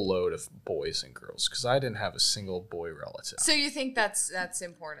equal load of boys and girls, because I didn't have a single boy relative. So you think that's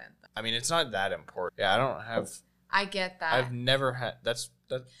important? I mean, it's not that important. Yeah, I don't have. I get that. I've never had.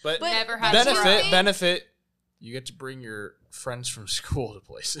 But Never had benefit. You get to bring your friends from school to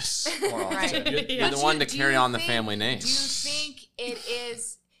places more often. Right. You're But the one to do carry you on the think- family name. Do you think it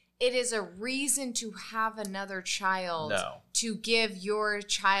is a reason to have another child No. to give your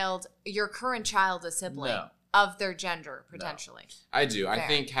current child a sibling No. of their gender potentially? I do. I Fair.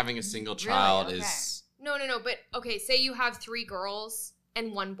 think having a single Really? child Okay. is... No. But okay, say you have 3 girls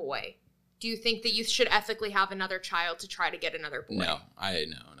and 1 boy. Do you think that you should ethically have another child to try to get another boy? No, not at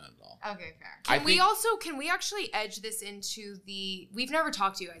all. Okay, fair. Can we actually edge this into we've never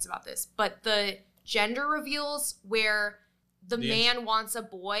talked to you guys about this, but the gender reveals where the man wants a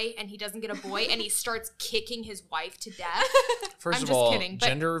boy and he doesn't get a boy and he starts kicking his wife to death. First of all,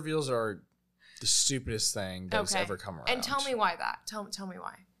 gender reveals are the stupidest thing that's ever come around. And tell me why that. Tell me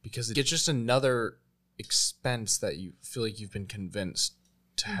why. Because it's just another expense that you feel like you've been convinced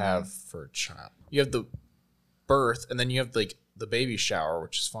to have for a child. You have the birth, and then you have like the baby shower,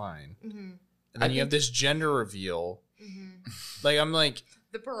 which is fine, and then you have this gender reveal. Like I'm like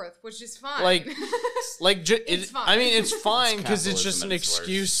the birth, which is fine. It's fine. I mean, it's fine because it's just an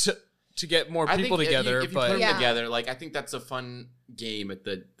excuse to get more people together. If you put them together, like I think that's a fun game at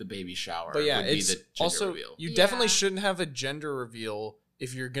the baby shower. But yeah, would be it's the gender also reveal. You definitely shouldn't have a gender reveal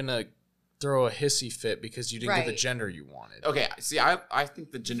if you're gonna throw a hissy fit because you didn't get the gender you wanted. Okay, see, I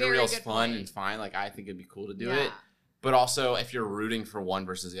think the gender reveal is fun and fine. Like, I think it'd be cool to do it. But also, if you're rooting for one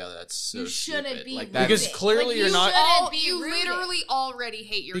versus the other, that's so you shouldn't stupid. be like, because clearly you're not. You literally already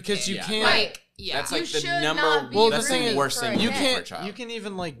hate your because kid. you can't. Like, that's you like the should number. not be Well, that's rooting the worst for a thing kid. you can for a child. You can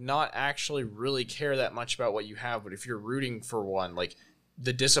even like not actually really care that much about what you have, but if you're rooting for one, like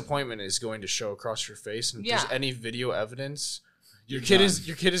the disappointment is going to show across your face, and if there's any video evidence. Your kid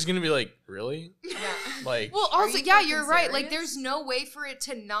is gonna be like, really? Yeah. Like, well, also, you're right. Serious? Like, there's no way for it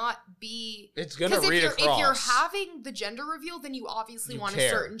to not be. It's gonna read across. If you're having the gender reveal, then you obviously want a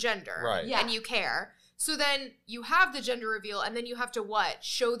certain gender, right? Yeah. And you care. So then you have the gender reveal, and then you have to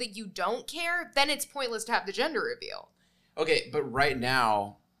show that you don't care. Then it's pointless to have the gender reveal. Okay, but right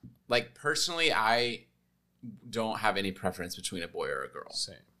now, like personally, I don't have any preference between a boy or a girl.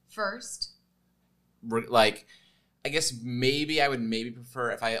 Same. First, like. I guess I would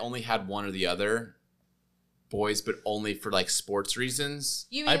prefer if I only had one or the other, boys, but only for like sports reasons.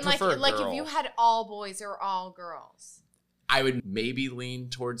 you mean like if you had all boys or all girls? I would maybe lean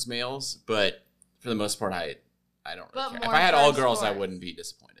towards males, but for the most part, I don't really care. If more I had all for girls, I sports. wouldn't be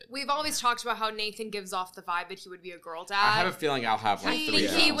disappointed. We've always talked about how Nathan gives off the vibe that he would be a girl dad. I have a feeling I'll have like three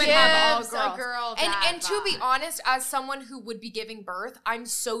he girls. would have all Gives girls. a girl and dad to be vibe. honest, as someone who would be giving birth, I'm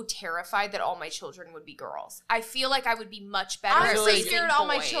so terrified that all my children would be girls. I feel like I would be much better at I'm raising scared all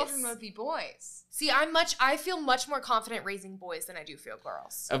my boys. children would be boys. See, I feel much more confident raising boys than I do feel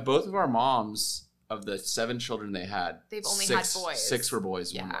girls. Of both of our moms, of the 7 children they had, They've only had boys. 6 were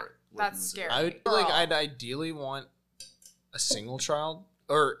boys. Yeah, one were that's scary. I would I'd ideally want a single child,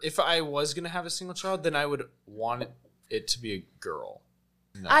 or if I was gonna have a single child, then I would want it to be a girl.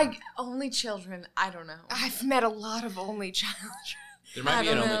 No. Only children. I don't know. I've met a lot of only children. There might be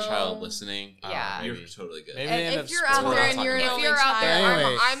an don't only know. child listening. Yeah. You're totally good. Maybe they end if up you're out splitting there up and on you're it. an If only you're out there,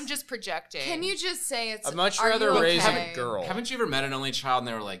 Anyways. I'm just projecting. Can you just say it's? I'd much are rather you raise okay? a girl. Haven't you ever met an only child and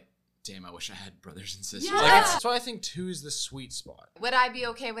they were like, damn, I wish I had brothers and sisters? Yeah. Like, That's why I think 2 is the sweet spot. Would I be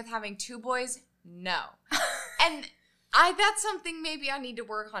okay with having 2 boys? No. And that's something maybe I need to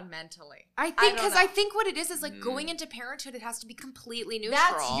work on mentally. I think what it is like going into parenthood, it has to be completely neutral.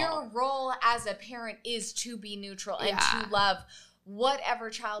 That's your role as a parent, is to be neutral and to love whatever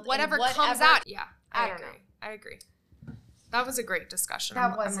child, whatever and comes out. Yeah, I don't know. I agree. That was a great discussion.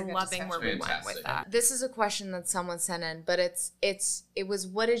 That was I'm a good loving where we went Fantastic. with that. This is a question that someone sent in, but it was,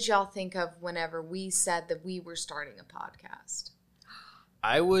 what did y'all think of whenever we said that we were starting a podcast?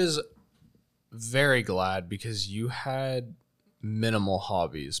 I was very glad because you had minimal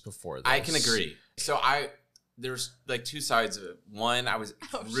hobbies before this. I can agree. So there's like 2 sides of it. One, I was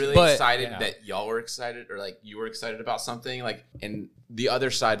really But, excited yeah. that y'all were excited, or like you were excited about something. Like, and the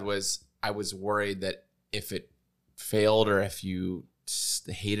other side was I was worried that if it failed or if you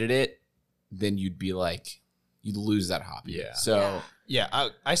hated it, then you'd be like, you'd lose that hobby. Yeah. So Yeah,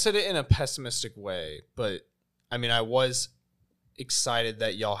 I said it in a pessimistic way, but I mean, I was excited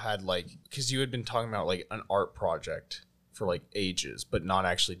that y'all had like, because you had been talking about like an art project for like ages, but not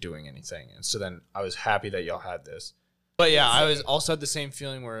actually doing anything. And so then I was happy that y'all had this. But yeah, I was also had the same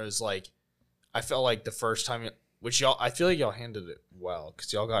feeling where it was like, I felt like the first time, which y'all, I feel like y'all handled it well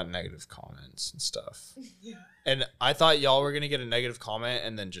because y'all got negative comments and stuff. Yeah. And I thought y'all were going to get a negative comment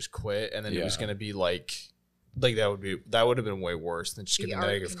and then just quit. And then it was going to be like that would have been way worse than just The getting a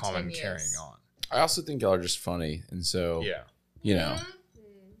art negative comment and continues. carrying on. I also think y'all are just funny. And so, Yeah. you know,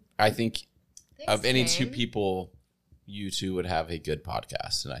 I think Thanks, of any 2 Kane. people, you 2 would have a good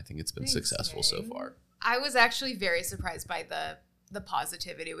podcast. And I think it's been successful so Kane. far. I was actually very surprised by the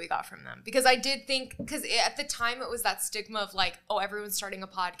positivity we got from them, because I did think, because at the time it was that stigma of like, oh, everyone's starting a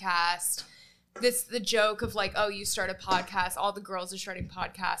podcast. The joke of like, oh, you start a podcast, all the girls are starting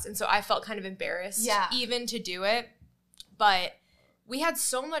podcasts. And so I felt kind of embarrassed even to do it. But we had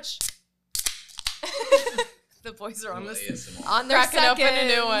so much The boys are on Little this ASMR. on their Cracking open a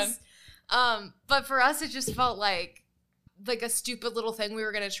new seconds. But for us, it just felt like a stupid little thing we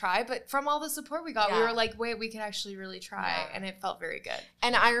were going to try. But from all the support we got, we were like, wait, we could actually really try. Yeah. And it felt very good.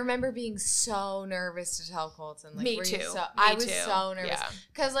 And I remember being so nervous to tell Colton. Like, Me too. I was so nervous.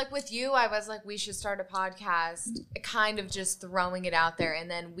 Because, like, with you, I was like, we should start a podcast, kind of just throwing it out there. And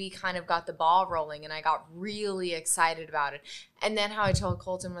then we kind of got the ball rolling, and I got really excited about it. And then how I told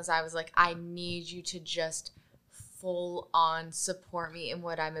Colton was, I was like, I need you to just full on support me in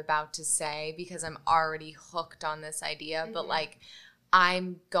what I'm about to say, because I'm already hooked on this idea. But like,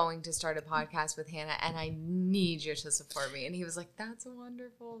 I'm going to start a podcast with Hannah and I need you to support me. And he was like, that's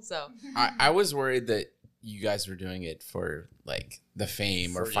wonderful. So I was worried that you guys were doing it for like the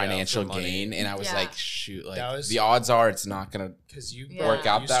fame or financial gain. And I was like, shoot, like the odds are it's not going to work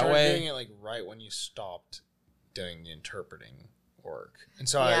out that way. You started doing it like right when you stopped doing the interpreting work. And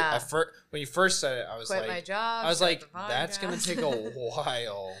so when you first said it, I was quit like, my job, I was like, that's going to take a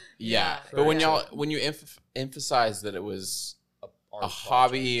while. But when you emphasize that it was a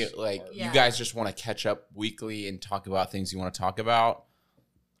hobby, like you guys just want to catch up weekly and talk about things you want to talk about,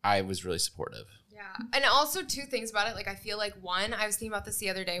 I was really supportive. Yeah. And also 2 things about it. Like, I feel like, one, I was thinking about this the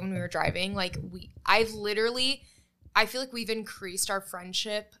other day when we were driving. Like, I feel like we've increased our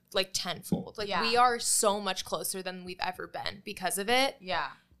friendship like tenfold. Like, we are so much closer than we've ever been because of it. Yeah.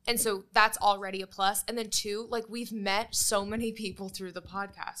 And so that's already a plus. And then 2, like, we've met so many people through the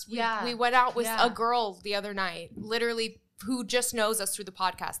podcast. We went out with a girl the other night, literally, who just knows us through the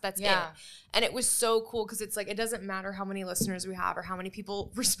podcast. That's it. And it was so cool because it's like, it doesn't matter how many listeners we have or how many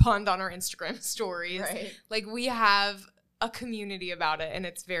people respond on our Instagram stories. Right. Like, we have a community about it, and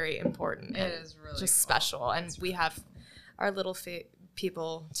it's very important. It is really just cool. special. And we have our little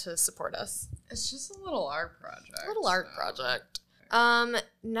people to support us. It's just a little art project.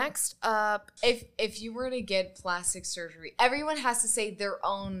 Next up, if you were to get plastic surgery, everyone has to say their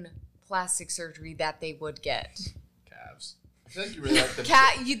own plastic surgery that they would get. Calves. I feel like you really like the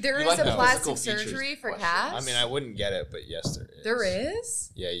there is a plastic surgery for calves? I mean, I wouldn't get it, but yes, there is. There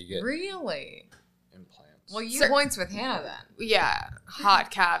is? Yeah, you get really implants. Well, you points with Hannah then. Yeah,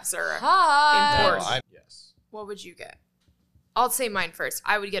 hot calves are important. Yes. What would you get? I'll say mine first.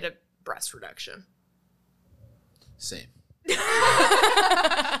 I would get a breast reduction. Same.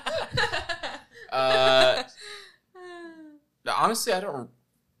 Honestly, I don't.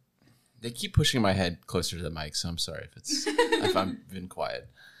 They keep pushing my head closer to the mic, so I'm sorry if I'm been quiet.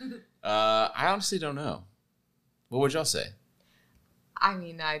 I honestly don't know. What would y'all say? I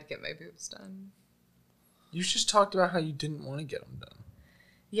mean, I'd get my boobs done. You just talked about how you didn't want to get them done.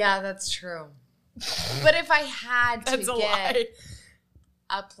 Yeah, that's true. But if I had to get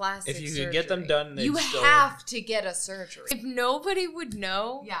a plastic surgery. If you could get them done, you have to get a surgery. If nobody would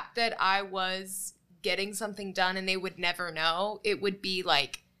know that I was getting something done and they would never know, it would be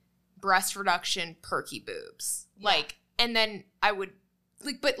like breast reduction, perky boobs. Yeah. Like, and then I would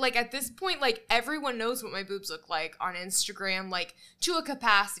like, but like at this point, like everyone knows what my boobs look like on Instagram, like to a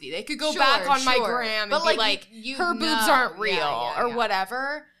capacity. They could go back on my gram and be like her boobs aren't real or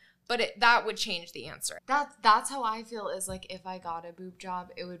whatever. But that would change the answer. That's how I feel is like if I got a boob job,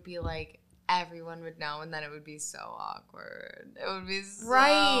 it would be like everyone would know and then it would be so awkward. It would be so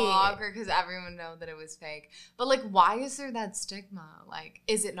awkward because everyone would know that it was fake. But like, why is there that stigma? Like,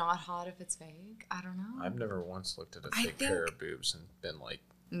 is it not hot if it's fake? I don't know. I've never once looked at a fake pair of boobs and been like,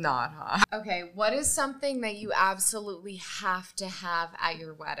 not hot. Okay, what is something that you absolutely have to have at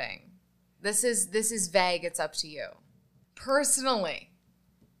your wedding? This is vague. It's up to you. Personally,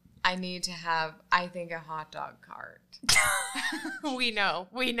 I need to have, I think, a hot dog cart. We know.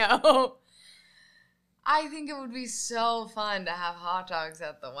 I think it would be so fun to have hot dogs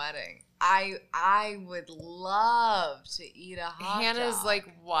at the wedding. I would love to eat a hot dog. Hannah's like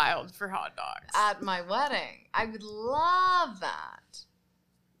wild for hot dogs. At my wedding. I would love that.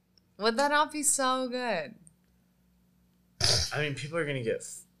 Would that not be so good? I mean, people are going to get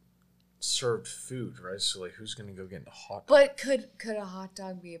served food, right? So like, who's gonna go get a hot dog? But could a hot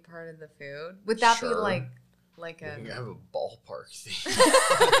dog be a part of the food? Would that be like a? We can have a ballpark thing.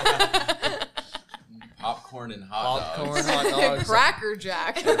 Popcorn and hot dogs. Hot dogs, Cracker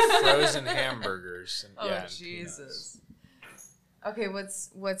Jack, frozen hamburgers. And, Jesus. Okay,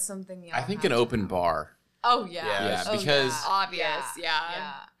 what's something? I think an open bar. Oh yeah, because obvious,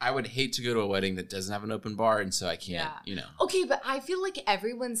 I would hate to go to a wedding that doesn't have an open bar, and so I can't, Okay, but I feel like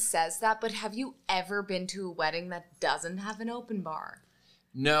everyone says that, but have you ever been to a wedding that doesn't have an open bar?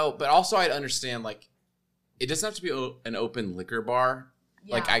 No, but also I'd understand, like, it doesn't have to be an open liquor bar.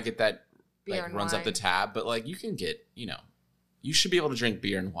 Yeah. Like, I get that, like, runs up the tab, but, like, you can get, you should be able to drink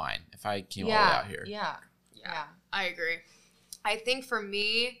beer and wine if I came all the way out here. Yeah. I agree. I think for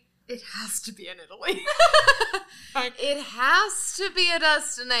me, it has to be in Italy. It has to be a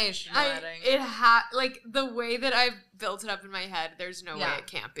destination wedding. Like the way that I've built it up in my head, there's no way it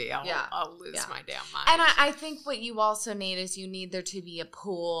can't be. I'll lose my damn mind. And I think what you also need is you need there to be a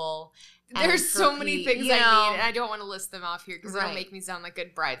pool. There's so many things I need, and I don't want to list them off here because it'll make me sound like a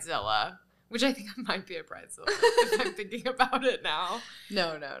bridezilla, which I think I might be a bridezilla if I'm thinking about it now.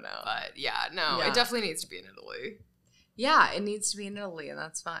 No. But it definitely needs to be in Italy. Yeah, it needs to be in Italy, and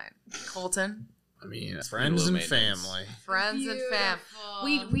that's fine. Colton? I mean, friends and family. Friends and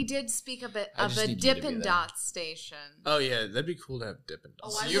family. We did speak a bit of a Dippin' Dots station. Oh, yeah. That'd be cool to have Dippin'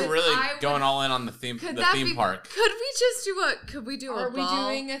 Dots. So you're really going all in on the theme park. Could we just do Could we do a ball? Are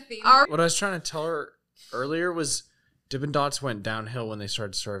we doing a theme? What I was trying to tell her earlier was Dippin' Dots went downhill when they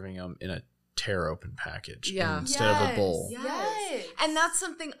started serving them in a tear-open package instead of a bowl. Yes. And that's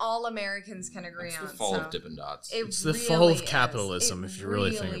something all Americans can agree on. It's the fall of Dippin' Dots. It's the fall of capitalism, if you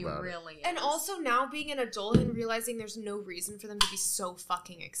really think about it. And also now being an adult and realizing there's no reason for them to be so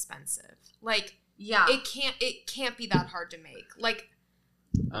fucking expensive. Like, it can't be that hard to make. Like,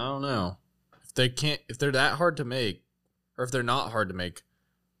 I don't know. If they're that hard to make, or if they're not hard to make,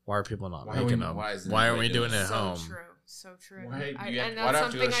 why are people not making them? Why aren't we doing it at home? So true. Why do I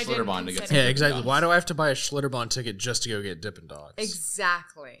have to go to Schlitterbahn to get Yeah, exactly. Why do I have to buy a Schlitterbahn ticket just to go get Dippin' Dots?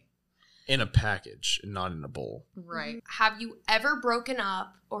 Exactly. In a package, and not in a bowl. Right. Have you ever broken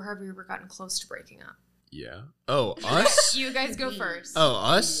up, or have you ever gotten close to breaking up? Yeah. Oh, us? You guys go first. Oh,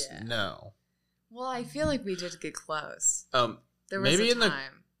 us? Yeah. No. Well, I feel like we did get close. There was maybe a in time.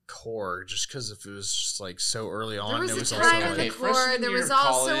 the core, just because if it was just like so early on, there was it was a also time in the like core. There was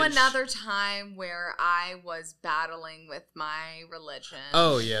also college. another time where I was battling with my religion.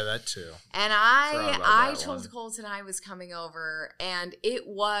 Oh yeah, that too. And I told Colton I was coming over, and it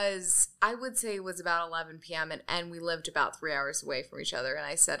was, I would say it was about 11 p.m. and we lived about 3 hours away from each other. And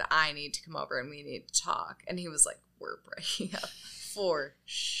I said, I need to come over and we need to talk. And he was like, we're breaking up for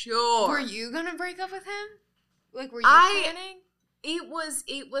sure. Were you gonna break up with him? Like, were you planning? It was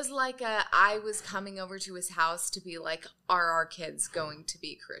like I was coming over to his house to be like, are our kids going to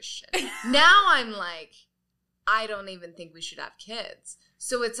be Christian? Now I'm like, I don't even think we should have kids.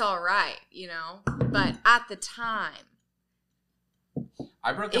 So it's all right, you know? But at the time,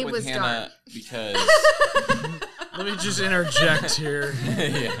 I broke up with Hannah because... Let me just interject here.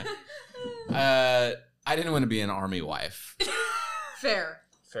 I didn't want to be an army wife. Fair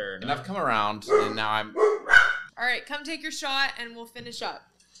And enough. I've come around, and now I'm... All right, come take your shot, and we'll finish up.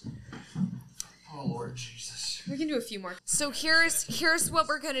 Oh, Lord Jesus. We can do a few more. So here's what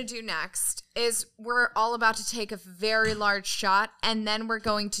we're going to do next is we're all about to take a very large shot, and then we're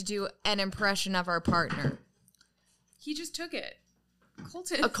going to do an impression of our partner. He just took it.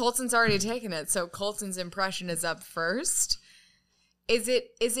 Colton. Colton's already taken it, so Colton's impression is up first. Is it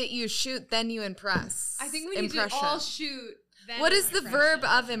you shoot, then you impress? I think we need to all shoot, then what is the verb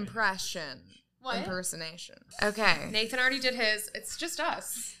of impression? What? Impersonation. Okay. Nathan already did his. It's just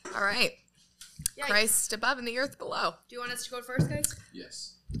us. All right. Yikes. Christ above and the earth below. Do you want us to go first, guys?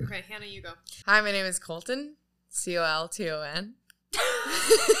 Yes. Okay, Hannah, you go. Hi, my name is Colton. Colton.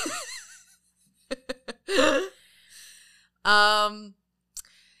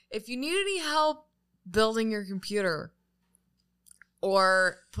 If you need any help building your computer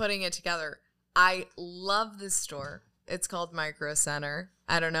or putting it together, I love this store. It's called Micro Center.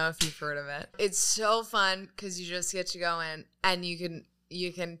 I don't know if you've heard of it. It's so fun because you just get to go in and you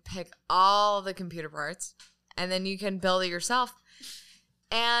can pick all the computer parts and then you can build it yourself.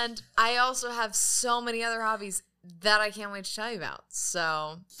 And I also have so many other hobbies that I can't wait to tell you about.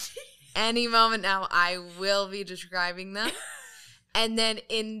 So any moment now I will be describing them. And then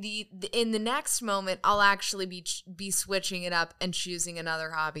in the next moment, I'll actually be switching it up and choosing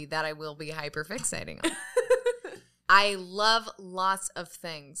another hobby that I will be hyper fixating on. I love lots of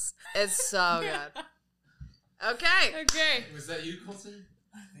things. It's so good. Okay. Was that you, Colton?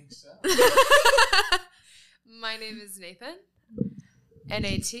 I think so. My name is Nathan.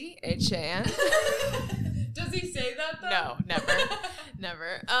 Nathan. Does he say that though? No,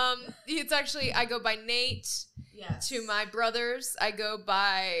 never. It's actually, I go by Nate. Yes. To my brothers, I go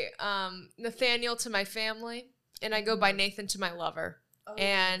by Nathaniel to my family, and I go by Nathan to my lover. Oh.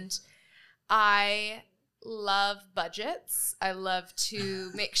 And I love budgets. I love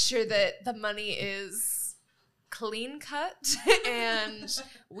to make sure that the money is clean cut, and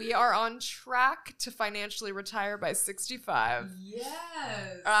we are on track to financially retire by 65.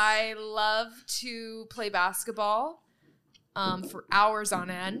 Yes. I love to play basketball for hours on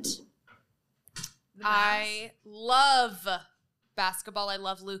end. I love basketball. I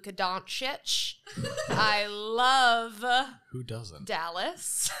love Luka Doncic. I love Who doesn't?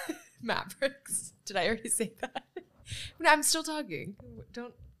 Dallas Mavericks. Did I already say that? No, I'm still talking.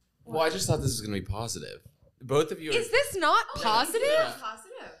 Don't. Well, I just thought this was going to be positive. Both of you Is this not positive? Yeah.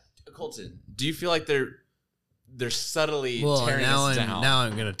 Colton, do you feel like they're subtly tearing us down? Now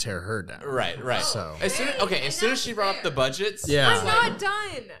I'm gonna tear her down. Right. So As soon as she brought up the budgets, Yeah. I'm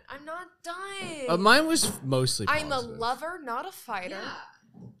not done. mine was mostly I'm a positive. lover, not a fighter.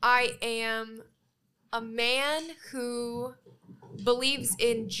 I am a man who believes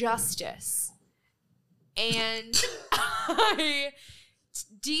in justice. And I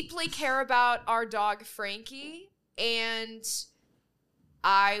deeply care about our dog, Frankie. And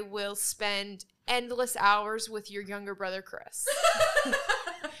I will spend endless hours with your younger brother, Chris.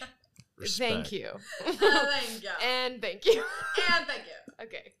 Respect. Thank you. Thank you. And thank you. And thank you.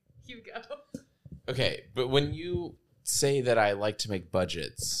 Okay, you go. Okay, but when you say that I like to make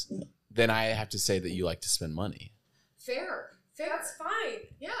budgets, then I have to say that you like to spend money. Fair. That's fine.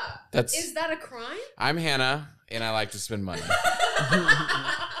 Yeah. Is that a crime? I'm Hannah, and I like to spend money.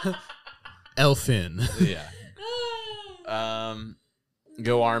 Elfin. Yeah.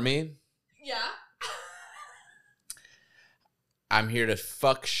 Go Army. Yeah. I'm here to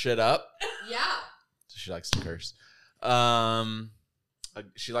fuck shit up. Yeah. She likes to curse.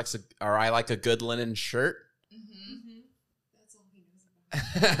 She likes I like a good linen shirt. Mm-hmm. That's all he knows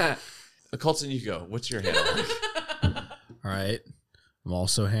about. Colton, you go. What's your handle? All right. I'm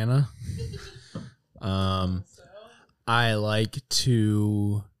also Hannah. I like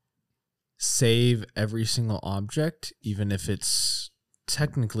to save every single object, even if it's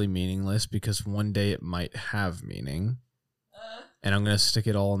technically meaningless, because one day it might have meaning. And I'm going to stick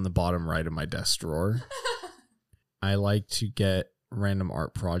it all in the bottom right of my desk drawer. I like to get random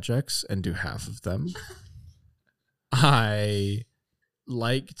art projects and do half of them. I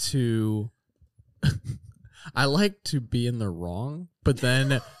like to be in the wrong, but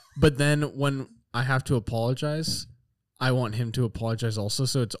then when I have to apologize, I want him to apologize also,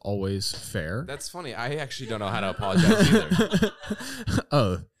 so it's always fair. That's funny. I actually don't know how to apologize either.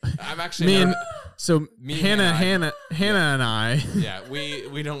 Oh, I'm actually Hannah and I. Yeah,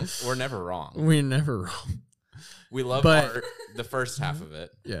 we're never wrong. We're never wrong. We love art, the first half of it.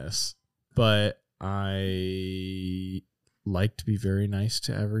 Yes, but I like to be very nice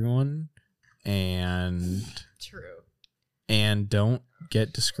to everyone, and True. And don't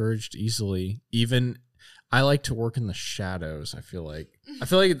get discouraged easily. Even I like to work in the shadows. I feel like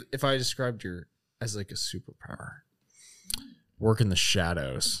if I described you as like a superpower, work in the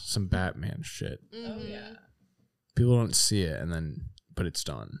shadows, some Batman shit. Oh yeah. People don't see it, but it's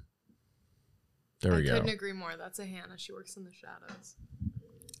done. There we go. I couldn't agree more. That's a Hannah. She works in the shadows.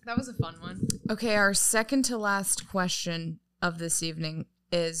 That was a fun one. Okay, our second to last question of this evening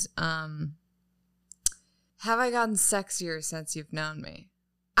is, have I gotten sexier since you've known me?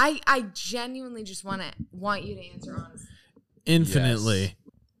 I genuinely just want you to answer honestly. Infinitely. Yes.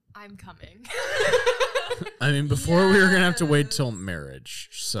 I'm coming. I mean, before we were gonna have to wait till marriage.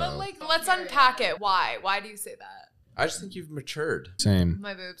 So But let's unpack it. Why? Why do you say that? I just think you've matured. same.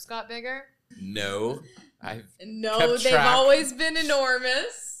 My boobs got bigger. No, No, kept they've track. always been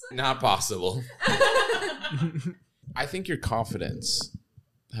enormous. Not possible. I think your confidence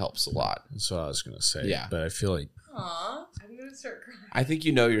helps a lot. That's what I was gonna say. Yeah. But I feel like Aw, I'm gonna start crying. I think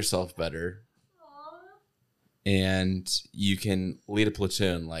you know yourself better. Aw. And you can lead a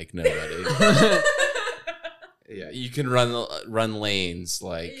platoon like nobody. Yeah, you can run lanes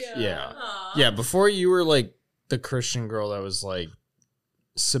like Yeah. Aw. Yeah, before you were like the Christian girl that was like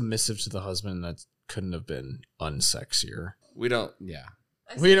submissive to the husband, that couldn't have been unsexier. we don't. Yeah,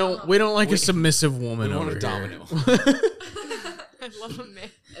 We don't like a submissive woman we over want a here. domino. I love a man.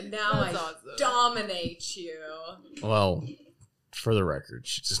 And now That's I awesome. dominate you. Well, for the record,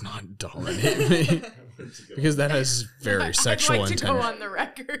 she does not dominate me because that has very sexual I'd like to intent. go on the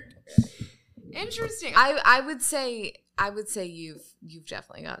record. Interesting. I would say you've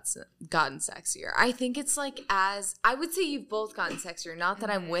definitely gotten sexier. I think it's like I would say you've both gotten sexier. Not that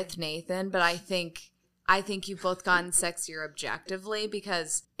I'm with Nathan, but I think you've both gotten sexier objectively,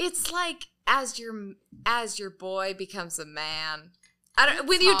 because it's like as your boy becomes a man.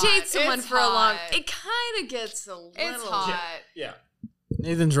 When you date someone It's for a long, hot. it kind of gets a little. It's hot. Yeah.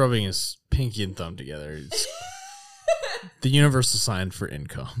 Nathan's rubbing his pinky and thumb together. It's the universal sign for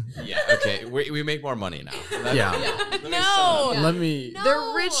income. Yeah. Okay. We make more money now. Yeah. Let me No. sum it up. Let me. No.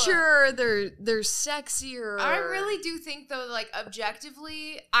 They're richer. They're sexier. I really do think, though, like,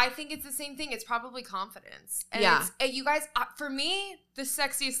 objectively, I think it's the same thing. It's probably confidence. And you guys, for me, the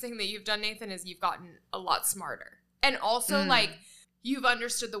sexiest thing that you've done, Nathan, is you've gotten a lot smarter. And also, like, you've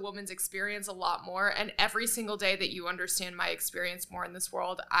understood the woman's experience a lot more. And every single day that you understand my experience more in this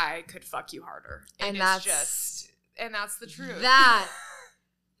world, I could fuck you harder. And that's the truth.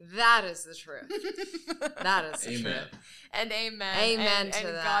 That is the truth. That is the truth. And amen. Amen to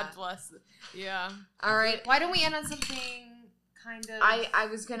and that. God bless. Yeah. All right. Why don't we end on something kind of I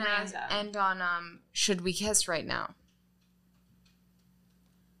was going random. to end on, should we kiss right now?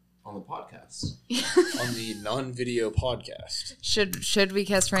 On the podcast. On the non-video podcast. Should we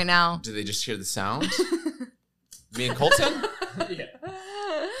kiss right now? Do they just hear the sound? Me and Colton? Yeah.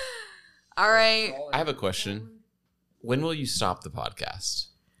 All right. I have a question. When will you stop the podcast?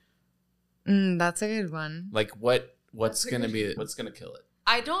 That's a good one. Like, what's gonna kill it?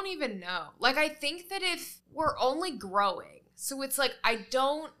 I don't even know. Like, I think that if we're only growing, so it's like I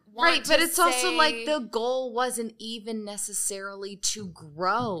don't want Right, but it's also like say- the goal wasn't even necessarily to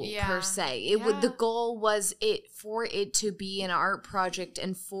grow per se. The goal was for it to be an art project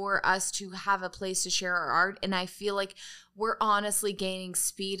and for us to have a place to share our art. And I feel like we're honestly gaining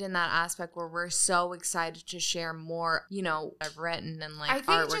speed in that aspect where we're so excited to share more, you know, I've written and like I think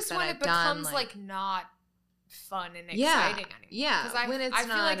artwork just that when I've it becomes done. like not fun and Yeah, exciting anymore. yeah, 'Cause when it's I feel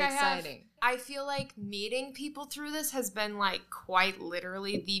not like exciting. I feel like meeting people through this has been like quite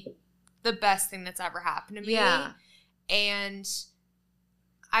literally the best thing that's ever happened to me. Yeah. And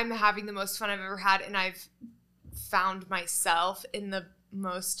I'm having the most fun I've ever had, and I've found myself in the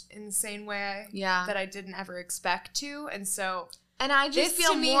most insane way that I didn't ever expect to. And so And I just this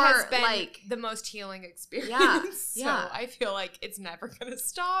feel to me more has been like the most healing experience. Yeah, So yeah. I feel like it's never going to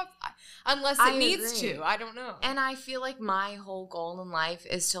stop unless it I needs agree. to. I don't know. And I feel like my whole goal in life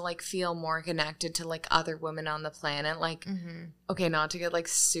is to like feel more connected to like other women on the planet. Like, okay, not to get like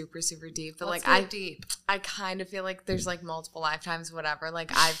super, super deep, but Let's like go deep. I kind of feel like there's like multiple lifetimes, whatever.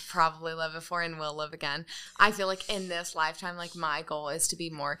 Like I've probably lived before and will live again. I feel like in this lifetime, like my goal is to be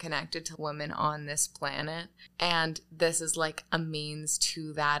more connected to women on this planet. And this is like a means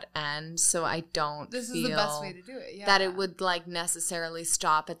to that end. So I don't This is feel the best way to do it. Yeah. that it would like necessarily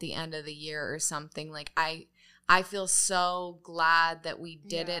stop at the end of the year or something. Like I feel so glad that we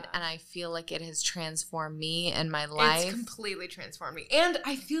did it, and I feel like it has transformed me and my life. It's completely transformed me. And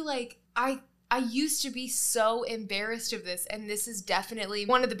I feel like I used to be so embarrassed of this, and this is definitely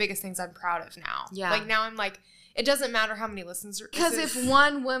one of the biggest things I'm proud of now. Yeah. Like now I'm like, it doesn't matter how many listens. Because if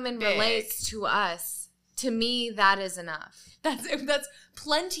one woman big. relates to us, to me, that is enough. That's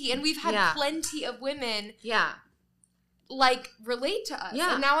plenty. And we've had plenty of women like relate to us.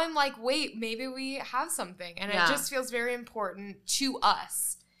 Yeah. And now I'm like, wait, maybe we have something. And it just feels very important to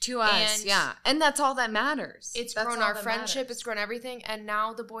us. And that's all that matters. It's that's grown all our that friendship, matters. it's grown everything, and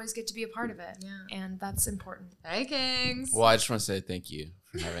now the boys get to be a part of it. Yeah. And that's important. Hey, Kings. Well, I just want to say thank you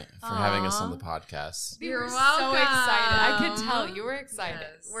for having us on the podcast. You're so welcome. excited. I could tell you were excited.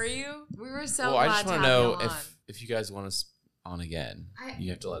 Yes. Were you? We were so Well, I glad just to want to have know you on. if you guys want us on again.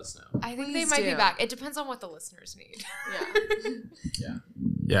 You have to let us know. I think Please they might be do. back. It depends on what the listeners need.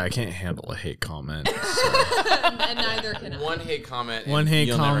 Yeah, I can't handle a hate comment. So. And neither can I. One hate comment. One and hate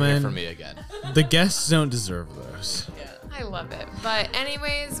you'll never hear comment. from me again. The guests don't deserve those. I love it. But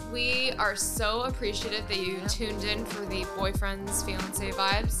anyways, we are so appreciative that you tuned in for the boyfriends, fiancé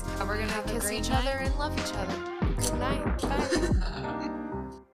vibes. We're going to kiss each other and love each other. Good night. Bye.